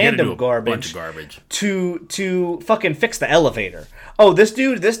of random garbage, to fucking fix the elevator. Oh, this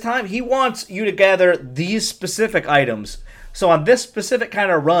dude, this time, he wants you to gather these specific items. So on this specific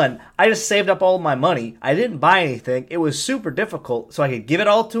kind of run, I just saved up all my money. I didn't buy anything. It was super difficult, so I could give it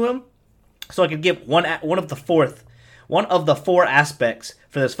all to him. So I could get one of the 4 aspects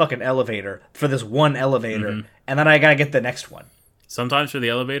for this fucking elevator, for this one elevator, and then I gotta get the next one. Sometimes for the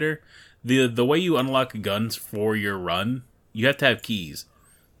elevator, the way you unlock guns for your run, you have to have keys.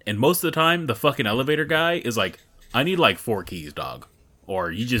 And most of the time, the fucking elevator guy is like, I need like 4 keys, dog.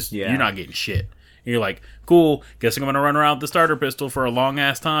 Or you're not getting shit. And you're like, cool, guess I'm going to run around with the starter pistol for a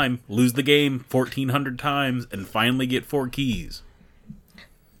long-ass time, lose the game 1,400 times, and finally get 4 keys.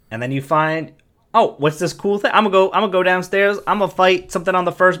 And then you find, oh, what's this cool thing? I'm gonna go downstairs. I'm gonna fight something on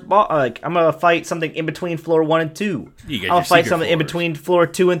the first I'm gonna fight something in between floor 1 and 2. I'm gonna fight something in between floor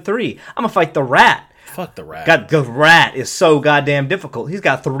 2 and 3. I'm gonna fight the rat. Fuck the rat. The rat is so goddamn difficult. He's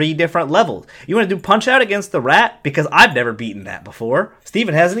got 3 different levels. You want to do Punch Out against the rat? Because I've never beaten that before.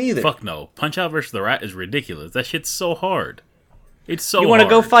 Steven hasn't either. Fuck no. Punch Out versus the rat is ridiculous. That shit's so hard. It's so hard. You want to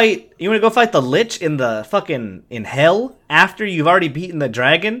go fight the Lich in the fucking in hell after you've already beaten the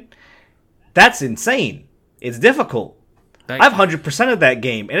dragon? That's insane. It's difficult. I've 100% of that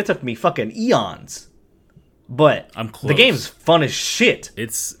game, and it took me fucking eons. But I'm close. The game's fun as shit.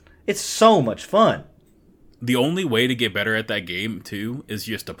 It's so much fun. The only way to get better at that game too is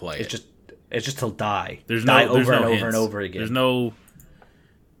just to play it. It's just to die. There's die no over and hints. over and over again. There's no.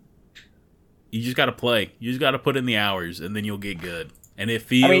 You just gotta play. You just gotta put in the hours, and then you'll get good. And it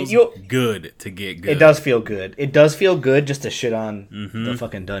feels good to get good. It does feel good. It does feel good just to shit on the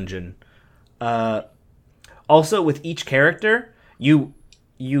fucking dungeon. Also, with each character, you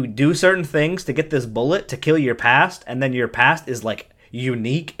do certain things to get this bullet to kill your past, and then your past is like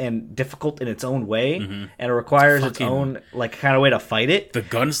unique and difficult in its own way, and it requires its own like kind of way to fight it. The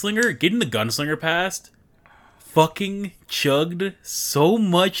gunslinger, getting the gunslinger past, fucking chugged so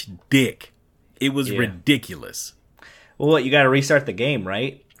much dick. It was ridiculous. Well, what, you got to restart the game,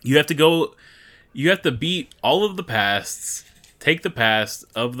 right? You have to beat all of the pasts, take the past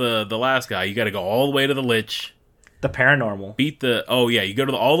of the last guy. You got to go all the way to the Lich. The paranormal. You go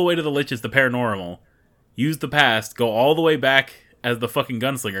to all the way to the Lich as the paranormal. Use the past, go all the way back as the fucking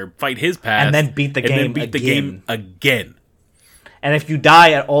gunslinger, fight his past, and then beat the game again. And if you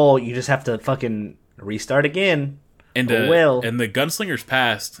die at all, you just have to fucking restart again. And the gunslinger's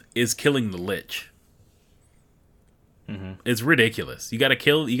past is killing the Lich. It's ridiculous. You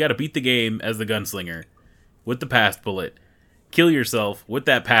gotta beat the game as the gunslinger with the past bullet, kill yourself with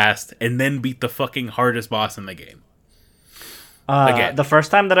that past, and then beat the fucking hardest boss in the game. Again. The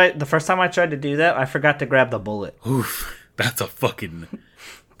first time I tried to do that, I forgot to grab the bullet. Oof. That's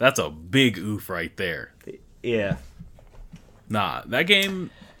a big oof right there. Yeah. Nah, that game,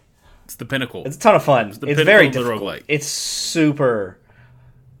 it's the pinnacle. It's a ton of fun. It's very difficult. It's super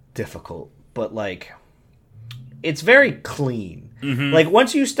difficult, but like, it's very clean. Mm-hmm. Like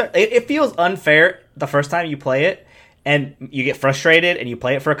once you start, it feels unfair the first time you play it, and you get frustrated, and you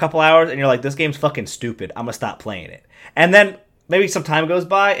play it for a couple hours, and you're like, "This game's fucking stupid. I'm gonna stop playing it." And then maybe some time goes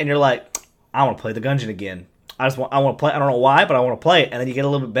by, and you're like, "I want to play the Gungeon again. I want to play. I don't know why, but I want to play it." And then you get a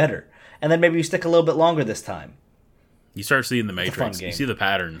little bit better, and then maybe you stick a little bit longer this time. You start seeing the Matrix. You see the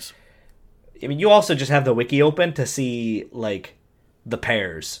patterns. I mean, you also just have the wiki open to see like the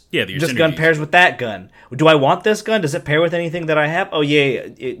pairs. Yeah, this gun pairs with that gun. Do I want this gun? Does it pair with anything that I have? Oh yeah,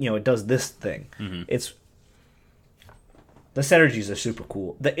 it does this thing. Mm-hmm. The synergies are super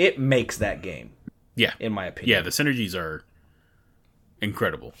cool. It makes that game. Yeah, in my opinion. Yeah, the synergies are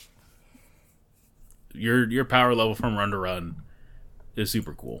incredible. Your power level from run to run is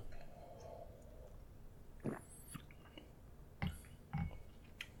super cool.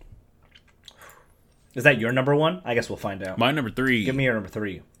 Is that your number one? I guess we'll find out. My number 3. Give me your number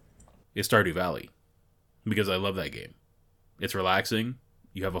 3. Is Stardew Valley. Because I love that game. It's relaxing.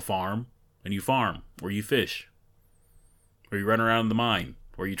 You have a farm. And you farm. Or you fish. Or you run around the mine.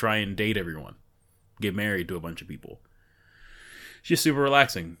 Or you try and date everyone. Get married to a bunch of people. It's just super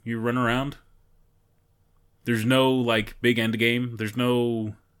relaxing. You run around. There's no like big end game. There's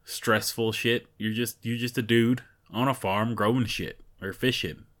no stressful shit. You're just a dude on a farm growing shit. Or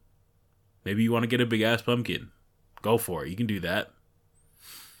fishing. Maybe you want to get a big ass pumpkin. Go for it. You can do that.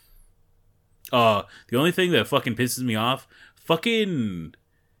 The only thing that fucking pisses me off, fucking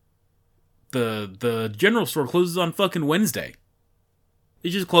the general store closes on fucking Wednesday. It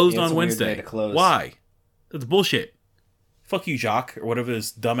just closed on Wednesday. Why? That's bullshit. Fuck you, Jacques, or whatever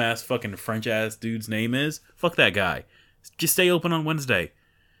this dumbass fucking French ass dude's name is. Fuck that guy. Just stay open on Wednesday.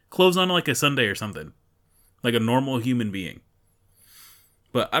 Close on like a Sunday or something. Like a normal human being.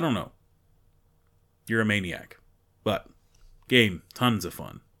 But I don't know. You're a maniac. But game, tons of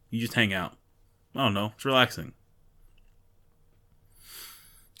fun. You just hang out. I don't know. It's relaxing.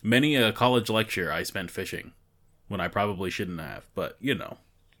 Many a college lecture I spent fishing when I probably shouldn't have. But, you know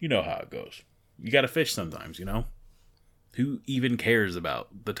how it goes. You gotta fish sometimes, you know? Who even cares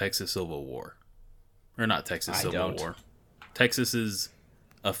about the Texas Civil War? Or not Texas Civil War. Texas's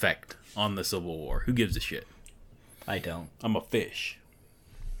effect on the Civil War. Who gives a shit? I don't. I'm a fish.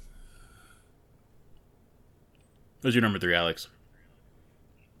 What's your number 3, Alex?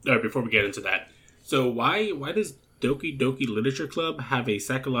 All right, before we get into that. So why does Doki Doki Literature Club have a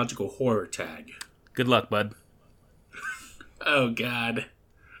psychological horror tag? Good luck, bud. Oh, God.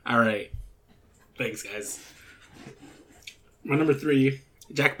 All right. Thanks, guys. My number 3,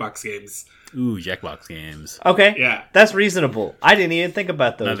 Jackbox games. Ooh, Jackbox games. Okay. Yeah. That's reasonable. I didn't even think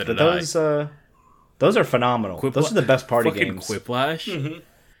about those. Neither but those are phenomenal. Those are the best party games. Quiplash? Mm-hmm.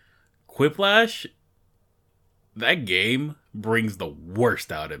 Quiplash? That game brings the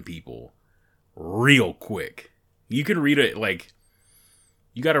worst out in people real quick. You can read it, like,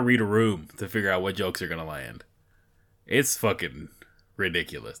 you gotta read a room to figure out what jokes are gonna land. It's fucking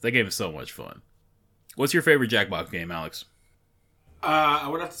ridiculous. That game is so much fun. What's your favorite Jackbox game, Alex? I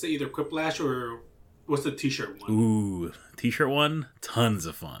would have to say either Quiplash or what's the t-shirt one? Ooh, t-shirt one? Tons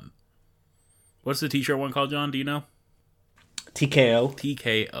of fun. What's the t-shirt one called, John? Do you know? TKO.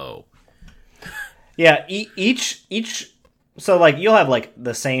 TKO. Yeah, each so like you'll have like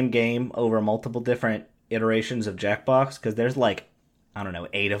the same game over multiple different iterations of Jackbox because there's like I don't know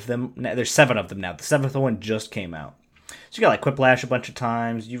 8 of them. There's 7 of them now. The 7th one just came out. So you got like Quiplash a bunch of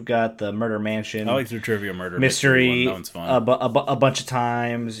times. You've got the Murder Mansion. I like the Trivia Murder Mystery. That one's fun. A bunch of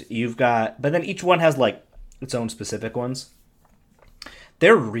times. You've got, but then each one has like its own specific ones.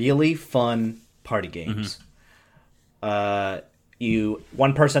 They're really fun party games. Mm-hmm.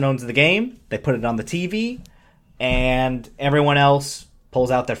 One person owns the game, they put it on the TV, and everyone else pulls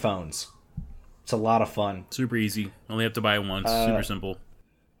out their phones. It's a lot of fun. Super easy. Only have to buy it once. Super simple.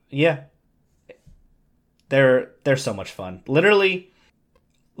 Yeah. They're so much fun. Literally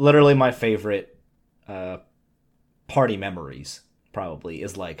my favorite party memories probably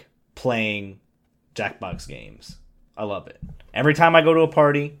is like playing Jackbox games. I love it. Every time I go to a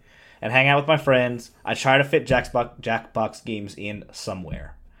party and hang out with my friends, I try to fit Jackbox games in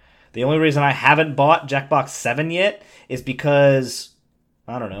somewhere. The only reason I haven't bought Jackbox 7 yet is because,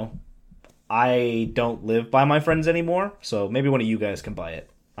 I don't know, I don't live by my friends anymore, so maybe one of you guys can buy it.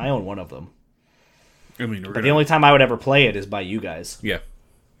 I own one of them. I mean, but the only time I would ever play it is by you guys. Yeah.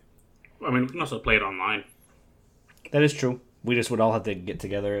 I mean, we can also play it online. That is true. We just would all have to get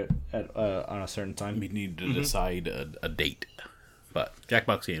together at on a certain time. We need to decide a date. But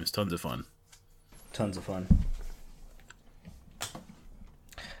Jackbox games, tons of fun. Tons of fun.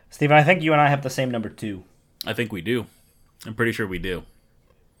 Steven, I think you and I have the same number 2. I think we do. I'm pretty sure we do.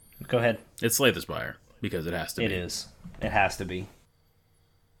 Go ahead. It's Slay the Spire, because it has to be. It is. It has to be.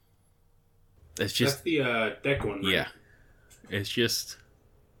 It's just... That's the deck one, right? Yeah. It's just...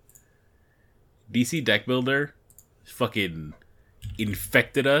 DC Deck Builder fucking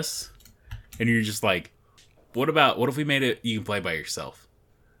infected us, and you're just like, what if we made it you can play by yourself?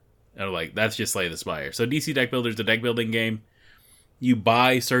 And I'm like, that's just Slay the Spire. So DC Deck Builder is a deck building game. You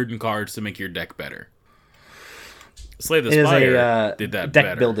buy certain cards to make your deck better. Slay the Spire did that deck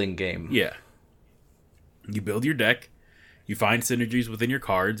better. Building game. Yeah. You build your deck, you find synergies within your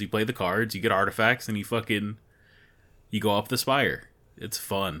cards, you play the cards, you get artifacts, and you go up the spire. It's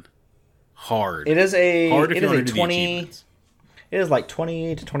fun. Hard. It is a hard if it you is want a to do the 20 achievements. It is like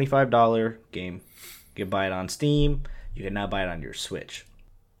 $20 to $25 game. You can buy it on Steam. You can now buy it on your Switch.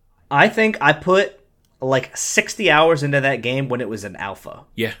 I think I put like 60 hours into that game when it was in alpha.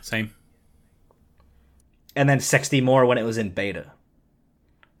 Yeah, same. And then 60 more when it was in beta.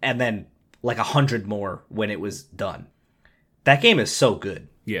 And then like 100 more when it was done. That game is so good.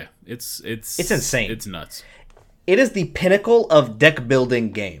 Yeah, it's insane. It's nuts. It is the pinnacle of deck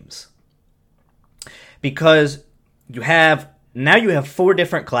building games. Because you have 4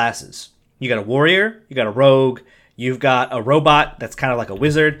 different classes. You got a warrior, you got a rogue, you've got a robot that's kind of like a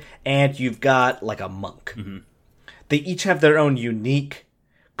wizard, and you've got like a monk. Mm-hmm. They each have their own unique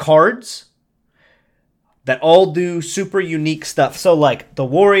cards that all do super unique stuff. So like the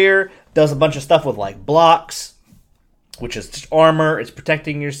warrior does a bunch of stuff with like blocks, which is just armor, it's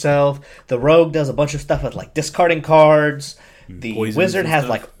protecting yourself. The rogue does a bunch of stuff with like discarding cards. The wizard has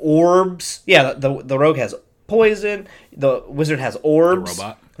like orbs. Yeah, the rogue has poison. The wizard has orbs. The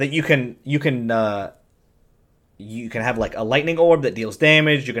robot. That you can have like a lightning orb that deals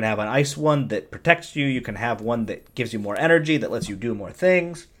damage. You can have an ice one that protects you. You can have one that gives you more energy that lets you do more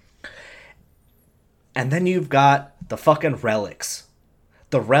things. And then you've got the fucking relics.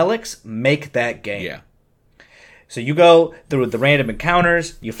 The relics make that game. Yeah. So you go through the random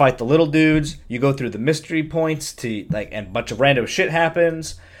encounters, you fight the little dudes, you go through the mystery points to and a bunch of random shit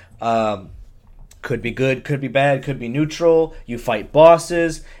happens. Could be good, could be bad, could be neutral. You fight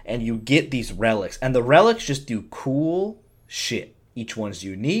bosses, and you get these relics. And the relics just do cool shit. Each one's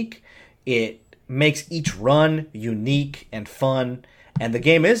unique. It makes each run unique and fun. And the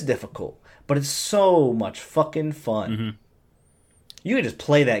game is difficult, but it's so much fucking fun. Mm-hmm. You can just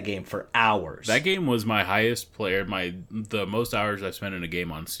play that game for hours. That game was my highest player, the most hours I've spent in a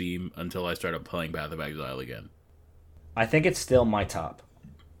game on Steam until I started playing Path of Exile again. I think it's still my top.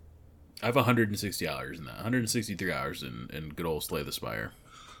 I have 160 hours in that. 163 hours in good old Slay the Spire.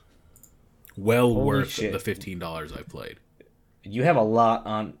 Well Holy worth shit. the $15 I played. You have a lot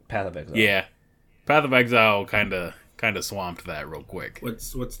on Path of Exile. Yeah. Path of Exile kind of swamped that real quick.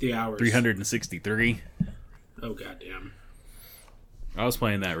 What's the hours? 363. Oh, goddamn. I was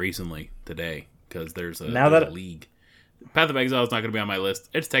playing that recently, today, because there's a league. Path of Exile is not going to be on my list.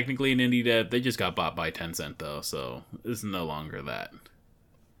 It's technically an indie dev. They just got bought by Tencent, though, so it's no longer that.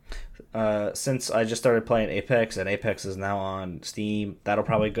 Since I just started playing Apex, and Apex is now on Steam, that'll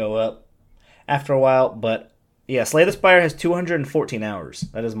probably go up after a while. But yeah, Slay the Spire has 214 hours.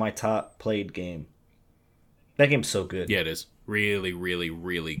 That is my top played game. That game's so good. Yeah, it is. Really, really,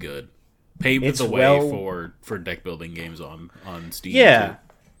 really good. Paved the way for deck building games on Steam. Yeah. Too.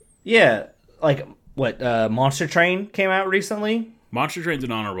 Yeah. Like, what, Monster Train came out recently? Monster Train's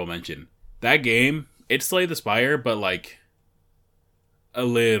an honorable mention. That game, it's Slay the Spire, but like a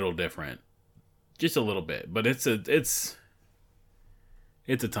little different. Just a little bit. But it's a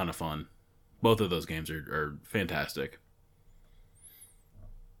ton of fun. Both of those games are fantastic.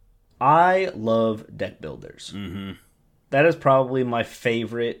 I love deck builders. Mm-hmm. That is probably my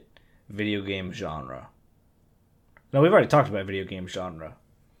favorite video game genre. No, we've already talked about video game genre.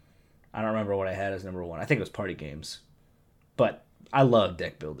 I don't remember what I had as number 1. I think it was party games. But I love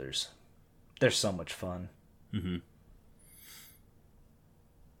deck builders. They're so much fun. Mm-hmm.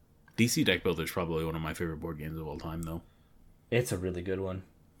 DC Deck Builder is probably one of my favorite board games of all time, though. It's a really good one.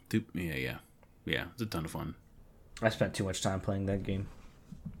 Yeah. It's a ton of fun. I spent too much time playing that game.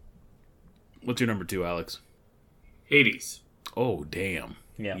 What's your number 2, Alex? Hades. Oh, damn.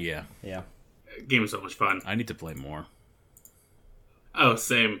 Yeah. Game is so much fun. I need to play more. Oh,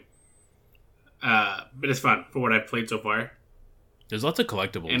 same. But it's fun for what I've played so far. There's lots of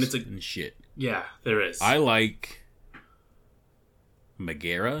collectibles and shit. Yeah, there is. I like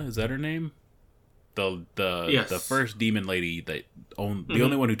Megara. Is that her name? The first demon lady that the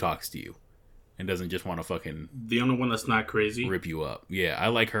only one who talks to you and doesn't just want to fucking the only one that's not crazy rip you up. Yeah, I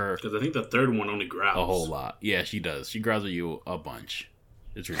like her because I think the third one only growls a whole lot. Yeah, she does. She growls at you a bunch.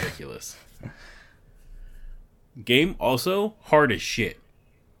 It's ridiculous. Game also hard as shit.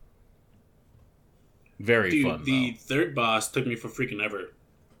 Very fun. The third boss took me for freaking ever.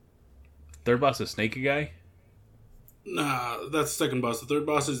 Third boss is Snake guy? Nah, that's the second boss. The third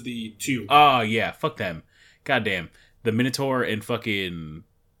boss is the 2. Oh yeah, fuck them. Goddamn. The Minotaur and fucking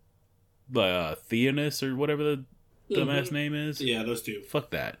Theonis or whatever the dumbass name is. Yeah, those 2.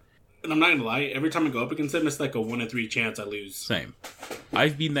 Fuck that. And I'm not gonna lie, every time I go up against them, it's like a 1 in 3 chance I lose. Same.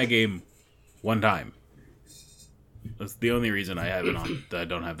 I've beaten that game one time. That's the only reason I have it on. I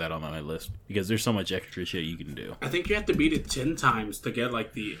don't have that on my list because there's so much extra shit you can do. I think you have to beat it 10 times to get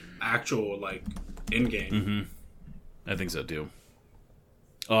like the actual like end game. Mm-hmm. I think so too.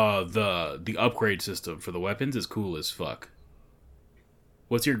 The upgrade system for the weapons is cool as fuck.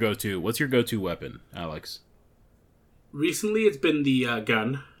 What's your go-to weapon, Alex? Recently, it's been the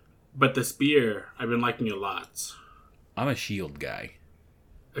gun, but the spear I've been liking a lot. I'm a shield guy.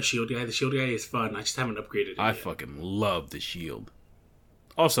 A shield guy? The shield guy is fun. I just haven't upgraded it I yet. fucking love the shield.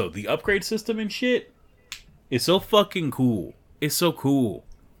 Also, the upgrade system and shit is so fucking cool. It's so cool.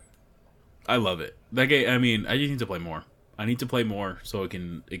 I love it. That game, I mean, I just need to play more. I need to play more so it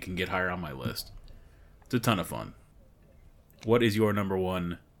can get higher on my list. It's a ton of fun. What is your number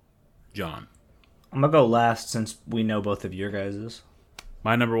one, John? I'm gonna go last since we know both of your guys's.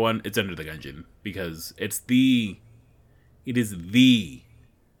 My number one, it's Enter the Gungeon because it is the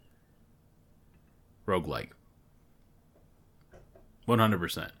roguelike.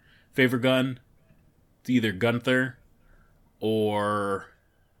 100%. Favorite gun? It's either Gunther or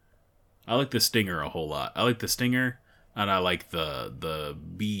I like the Stinger a whole lot. I like the Stinger and I like the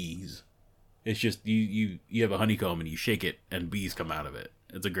bees. It's just you have a honeycomb and you shake it and bees come out of it.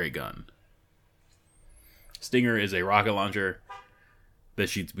 It's a great gun. Stinger is a rocket launcher that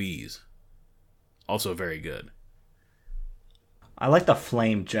shoots bees. Also very good. I like the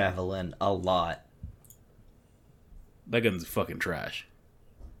flame javelin a lot. That gun's fucking trash.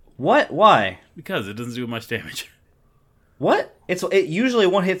 What? Why? Because it doesn't do much damage. What? It usually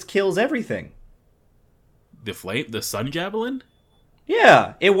one hits kills everything. The sun javelin?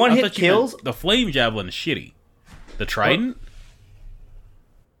 Yeah, it one hit kills. The flame javelin is shitty. The trident?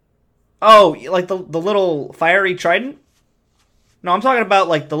 Oh, like the little fiery trident? No, I'm talking about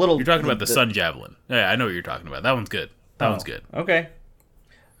like the little. You're talking about the sun javelin. Yeah, I know what you're talking about. That one's good. That one's good. Okay.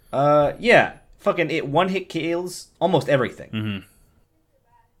 Yeah. Fucking it one hit kills almost everything. Mm-hmm.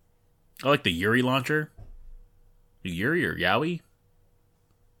 I like the Yuri launcher. The Yuri or Yowie? I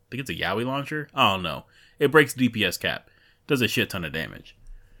think it's a Yowie launcher. I don't know. It breaks DPS cap. Does a shit ton of damage.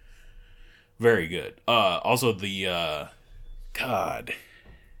 Very good. Also the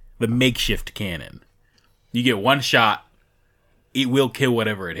makeshift cannon. You get one shot. It will kill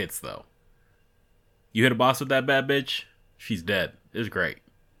whatever it hits, though. You hit a boss with that bad bitch, she's dead. It's great.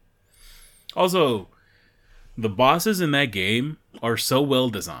 Also, the bosses in that game are so well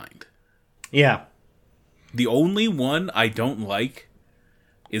designed. Yeah. The only one I don't like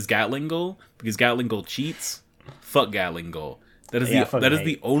is Gatling Gull, because Gatling Gull cheats. Fuck Gatling Gull. That is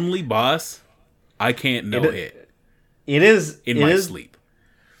the only boss I can't no-hit. It is in my sleep.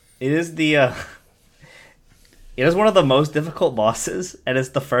 It is the it is one of the most difficult bosses, and it's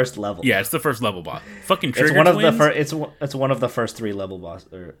the first level. Yeah, it's the first level boss. Fucking Trigger Twins. It's one of the first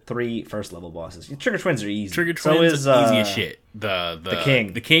three first level bosses. Trigger Twins are easy. Trigger Twins is easy as shit.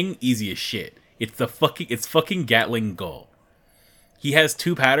 The king easy as shit. It's fucking Gatling Gull. He has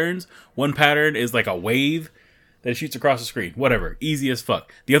two patterns. One pattern is like a wave that shoots across the screen. Whatever, easy as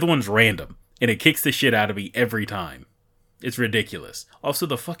fuck. The other one's random, and it kicks the shit out of me every time. It's ridiculous. Also,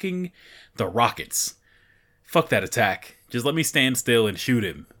 the rockets. Fuck that attack. Just let me stand still and shoot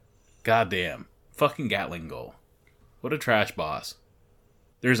him. Goddamn. Fucking Gatling Gull. What a trash boss.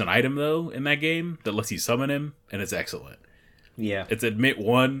 There's an item, though, in that game that lets you summon him, and it's excellent. Yeah. It's admit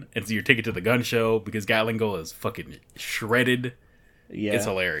one, and so your ticket to the gun show, because Gatling Gull is fucking shredded. Yeah. It's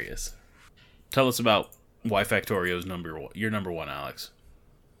hilarious. Tell us about why Factorio's your number one, Alex.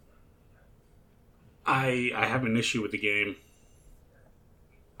 I have an issue with the game.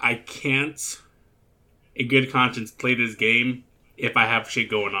 I can't, in good conscience, play this game if I have shit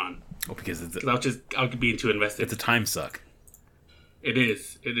going on. Oh, because I'll be too invested. It's a time suck. It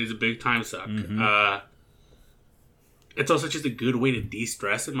is. It is a big time suck. Mm-hmm. It's also just a good way to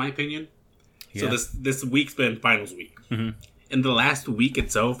de-stress, in my opinion. Yeah. So this week's been finals week. Mm-hmm. in the last week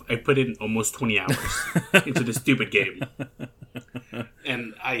itself, I put in almost 20 hours into this stupid game.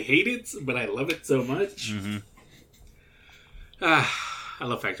 And I hate it, but I love it so much. Mm-hmm. I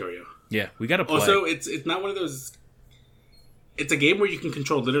love Factorio. Yeah, we gotta play. Also, it's not one of those... It's a game where you can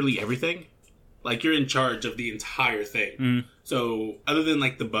control literally everything. Like, you're in charge of the entire thing. Mm. So, other than,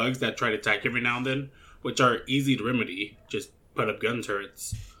 like, the bugs that try to attack every now and then, which are easy to remedy, just put up gun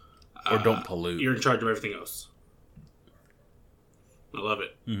turrets. Or don't pollute. You're in charge of everything else. I love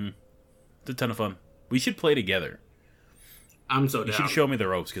it. Mm-hmm. It's a ton of fun. We should play together. I'm so down. You should show me the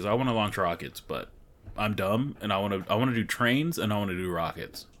ropes, because I want to launch rockets, but I'm dumb, and I want to do trains, and I want to do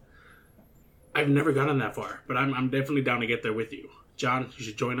rockets. I've never gotten that far, but I'm definitely down to get there with you. John, you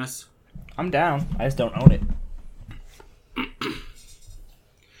should join us. I'm down. I just don't own it.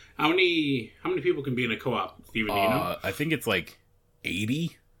 How many people can be in a co-op, Steven? Do you know? I think it's like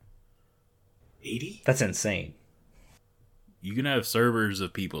 80. 80? That's insane. You can have servers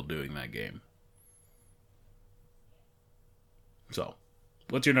of people doing that game. So,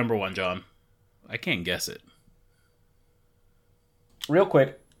 what's your number one, John? I can't guess it. Real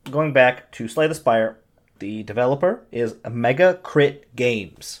quick, going back to Slay the Spire, the developer is Mega Crit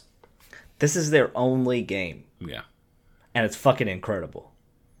Games. This is their only game. Yeah. And it's fucking incredible.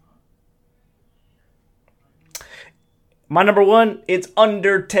 My number one, it's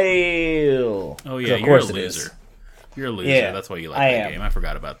Undertale. Oh yeah, you're a loser. You're a loser. Yeah, that's why you like that game. I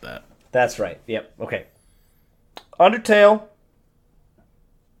forgot about that. That's right. Yep. Okay. Undertale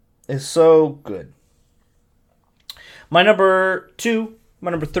is so good. My number two,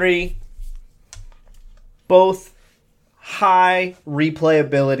 my number three, both high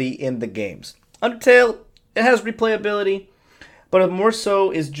replayability in the games. Undertale, it has replayability, but it more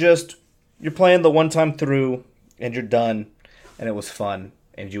so is just you're playing the one time through and you're done and it was fun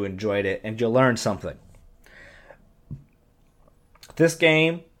and you enjoyed it and you learned something. This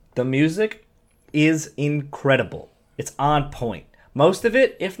game, the music is incredible. It's on point. Most of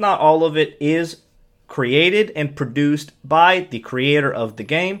it, if not all of it, is created and produced by the creator of the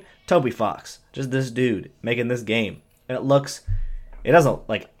game, Toby Fox. Just this dude making this game. And it looks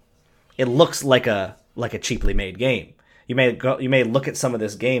like a cheaply made game. You may look at some of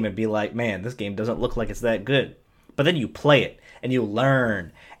this game and be like, man, this game doesn't look like it's that good. But then you play it and you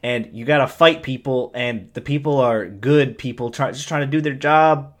learn and you gotta fight people and the people are good people just trying to do their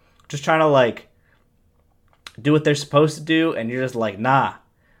job, just trying to like do what they're supposed to do, and you're just like, nah,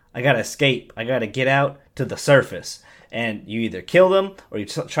 I gotta escape. I gotta get out to the surface. And you either kill them or you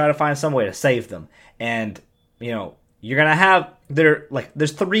try to find some way to save them. And, you know, you're gonna have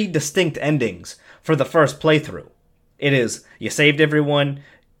there's 3 distinct endings for the first playthrough. It is you saved everyone,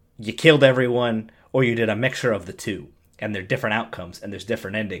 you killed everyone, or you did a mixture of the two. And they're different outcomes and there's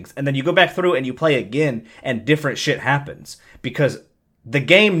different endings. And then you go back through and you play again and different shit happens. Because the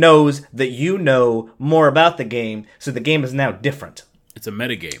game knows that you know more about the game, so the game is now different. It's a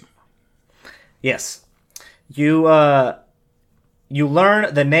metagame. Yes. You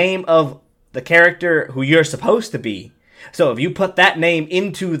learn the name of the character who you're supposed to be. So if you put that name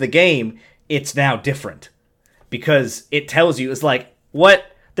into the game, it's now different. Because it tells you, it's like,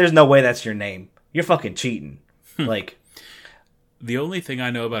 what? There's no way that's your name. You're fucking cheating. Like, the only thing I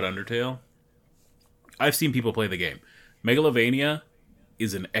know about Undertale, I've seen people play the game. Megalovania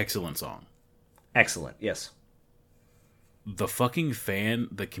is an excellent song. Excellent, yes. The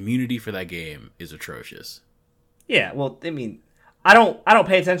the community for that game is atrocious. Yeah, well, I mean, I don't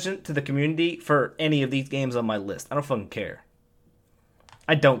pay attention to the community for any of these games on my list. I don't fucking care.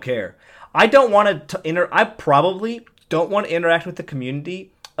 I don't care. I probably don't want to interact with the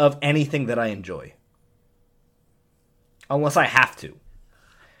community of anything that I enjoy. Unless I have to.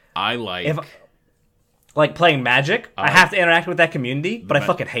 I like playing Magic, I have to interact with that community, but I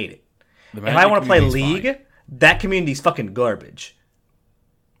fucking hate it. If I want to play League, fine. That community's fucking garbage.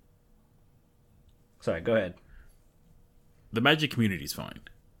 Sorry, go ahead. The Magic community's fine.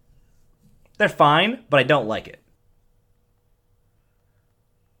 They're fine, but I don't like it.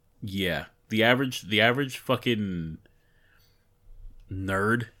 Yeah. The average fucking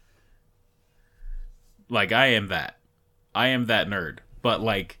nerd. Like, I am that nerd. But,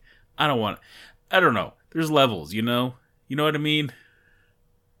 like, I don't know. There's levels, you know? You know what I mean?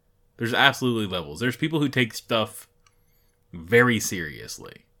 There's absolutely levels. There's people who take stuff very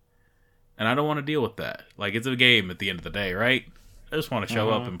seriously. And I don't want to deal with that. Like, it's a game at the end of the day, right? I just want to show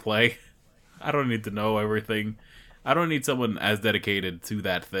up and play. I don't need to know everything. I don't need someone as dedicated to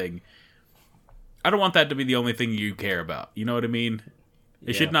that thing. I don't want that to be the only thing you care about. You know what I mean?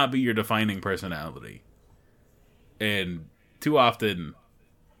 It should not be your defining personality. And too often,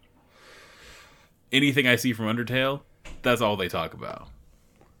 anything I see from Undertale that's all they talk about.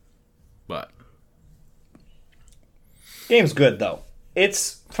 But game's good though.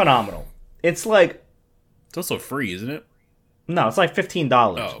 It's phenomenal. It's like it's also free, isn't it? No, it's like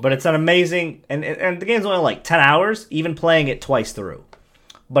 $15, but it's an amazing and the game's only like 10 hours, even playing it twice through.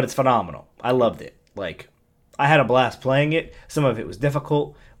 But it's phenomenal. I loved it. Like I had a blast playing it. Some of it was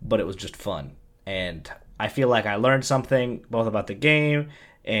difficult, but it was just fun. And I feel like I learned something both about the game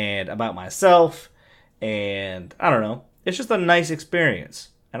and about myself, and I don't know. It's just a nice experience,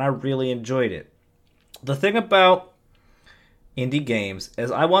 and I really enjoyed it. The thing about indie games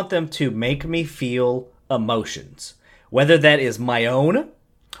is I want them to make me feel emotions, whether that is my own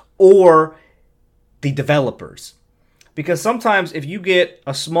or the developers. Because sometimes if you get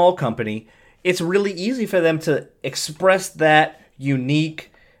a small company, it's really easy for them to express that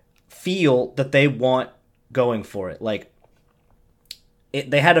unique feel that they want going for it. Like,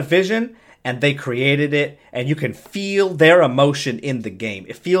 they had a vision and they created it, and you can feel their emotion in the game.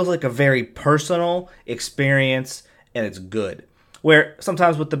 It feels like a very personal experience, and it's good. Where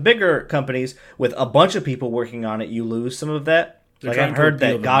sometimes with the bigger companies, with a bunch of people working on it, you lose some of that. Like I've heard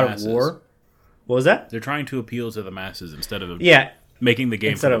that God of War. What was that? They're trying to appeal to the masses instead of making the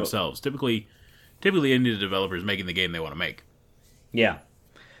game for themselves. Typically indie developers making the game they want to make. Yeah.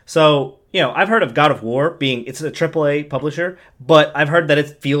 So, I've heard of God of War it's a AAA publisher, but I've heard that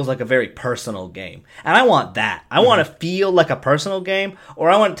it feels like a very personal game. And I want that. I want to feel like a personal game, or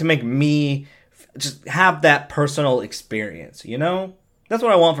I want it to make me just have that personal experience, That's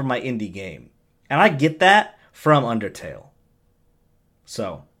what I want from my indie game. And I get that from Undertale.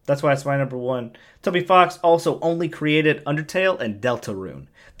 So, that's why it's my number one. Toby Fox also only created Undertale and Deltarune.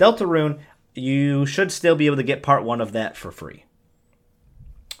 Deltarune, you should still be able to get part 1 of that for free.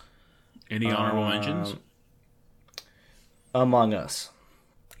 Any honorable mentions? Among Us.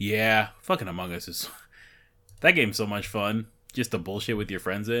 Yeah, fucking Among Us is... That game's so much fun. Just to bullshit with your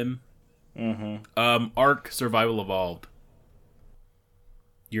friends in. Mm-hmm. Ark Survival Evolved.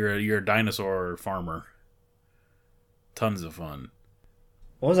 You're a dinosaur farmer. Tons of fun.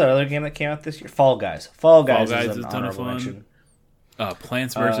 What was that other game that came out this year? Fall Guys. Fall Guys is a ton of fun. Mention.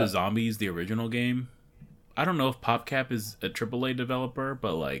 Plants vs. Zombies, the original game. I don't know if PopCap is a AAA developer,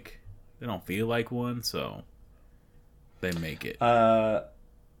 but they don't feel like one, so they make it.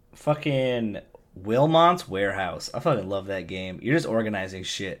 Fucking Wilmot's Warehouse. I fucking love that game. You're just organizing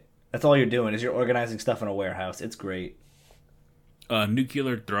shit. That's all you're doing is you're organizing stuff in a warehouse. It's great.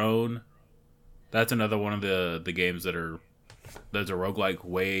 Nuclear Throne. That's another one of the games there's a roguelike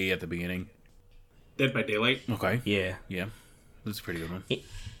way at the beginning. Dead by Daylight. Okay. Yeah. Yeah. That's a pretty good one.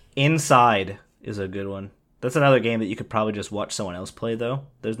 Inside is a good one. That's another game that you could probably just watch someone else play, though.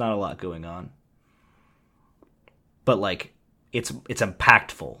 There's not a lot going on. But, it's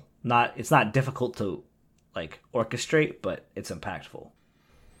impactful. It's not difficult to, orchestrate, but it's impactful.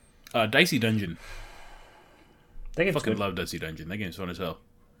 Dicey Dungeon. That game's fucking good. love Dicey Dungeon. That game's fun as hell.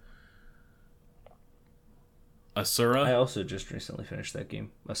 Asura. I also just recently finished that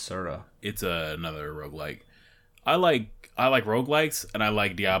game. Asura. It's another roguelike. I like roguelikes, and I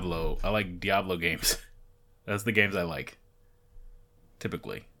like Diablo. I like Diablo games. That's the games I like.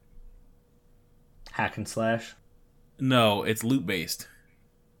 Typically. Hack and slash? No, it's loot based.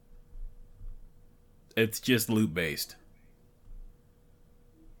 It's just loot based.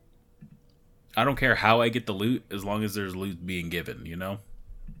 I don't care how I get the loot as long as there's loot being given,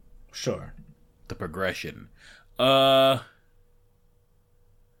 Sure. The progression. I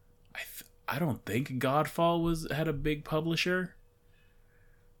don't think Godfall had a big publisher.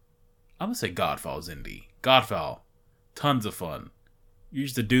 I'm gonna say Godfall's indie. Godfall, tons of fun. You're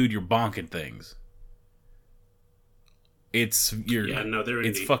just a dude. You're bonking things. It's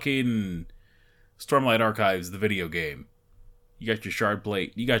fucking Stormlight Archives, the video game. You got your shard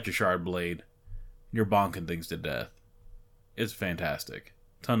plate. You got your shard blade. You're bonking things to death. It's fantastic.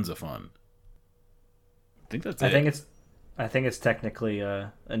 Tons of fun. I think that's it. I think it's technically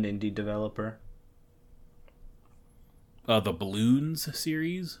an indie developer. The Balloons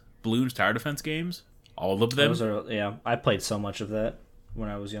series, Balloons Tower Defense games, all of them. I played so much of that when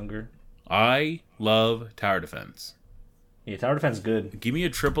I was younger. I love Tower Defense. Yeah, Tower Defense is good. Give me a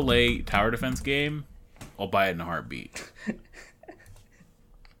AAA Tower Defense game, I'll buy it in a heartbeat.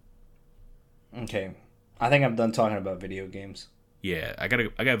 Okay, I think I'm done talking about video games. Yeah, I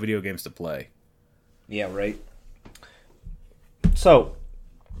got video games to play. Yeah, right. So,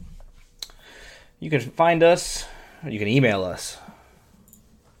 you can find us, or you can email us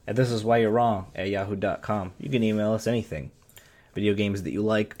at thisiswhyyourwrong@yahoo.com. You can email us anything. video games that you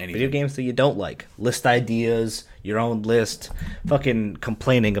like, Anything. video games that you don't like, list ideas, your own list, fucking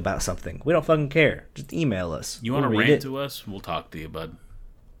complaining about something. We don't fucking care. Just email us. You want to rant to us? We'll talk to you, bud.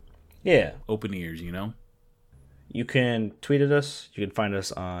 Yeah. Open ears, you know? You can tweet at us. You can find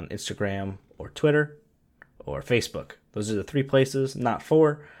us on Instagram or Twitter or Facebook. Those are the 3 places, not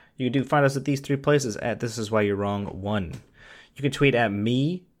 4. You do find us at these 3 places at This Is Why You're Wrong 1. You can tweet at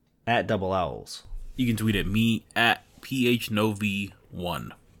me at Double Owls. You can tweet at me at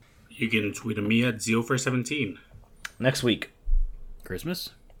PHNoV1. You can tweet at me at Zeal417. Next week.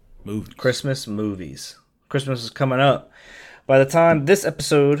 Christmas? Movies. Christmas movies. Christmas is coming up. By the time this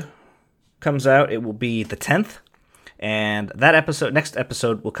episode comes out, it will be the 10th. And that next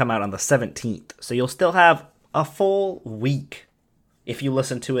episode will come out on the 17th. So you'll still have a full week. If you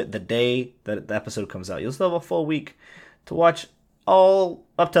listen to it the day that the episode comes out, you'll still have a full week to watch all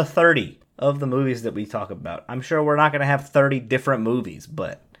up to 30 of the movies that we talk about. I'm sure we're not going to have 30 different movies,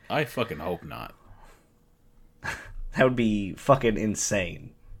 but I fucking hope not. that would be fucking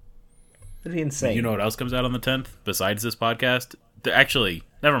insane. That'd be insane. You know what else comes out on the 10th besides this podcast? Actually,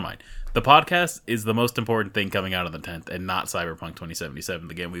 never mind. The podcast is the most important thing coming out on the 10th and not Cyberpunk 2077,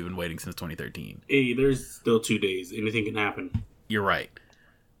 the game we've been waiting since 2013. Hey, there's still 2 days. Anything can happen. You're right.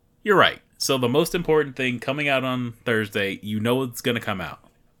 You're right. So the most important thing coming out on Thursday, you know it's going to come out.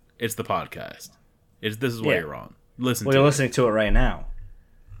 It's the podcast. This is why you're wrong. Listen to it. You're listening to it right now.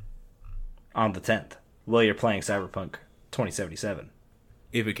 On the 10th. While you're playing Cyberpunk 2077.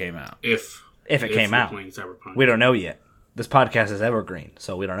 If it came out. If it came out. Playing Cyberpunk. We don't know yet. This podcast is evergreen,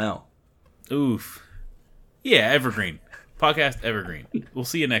 so we don't know. Oof. Yeah, evergreen. Podcast evergreen. We'll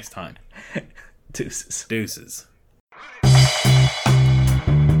see you next time. Deuces. Deuces.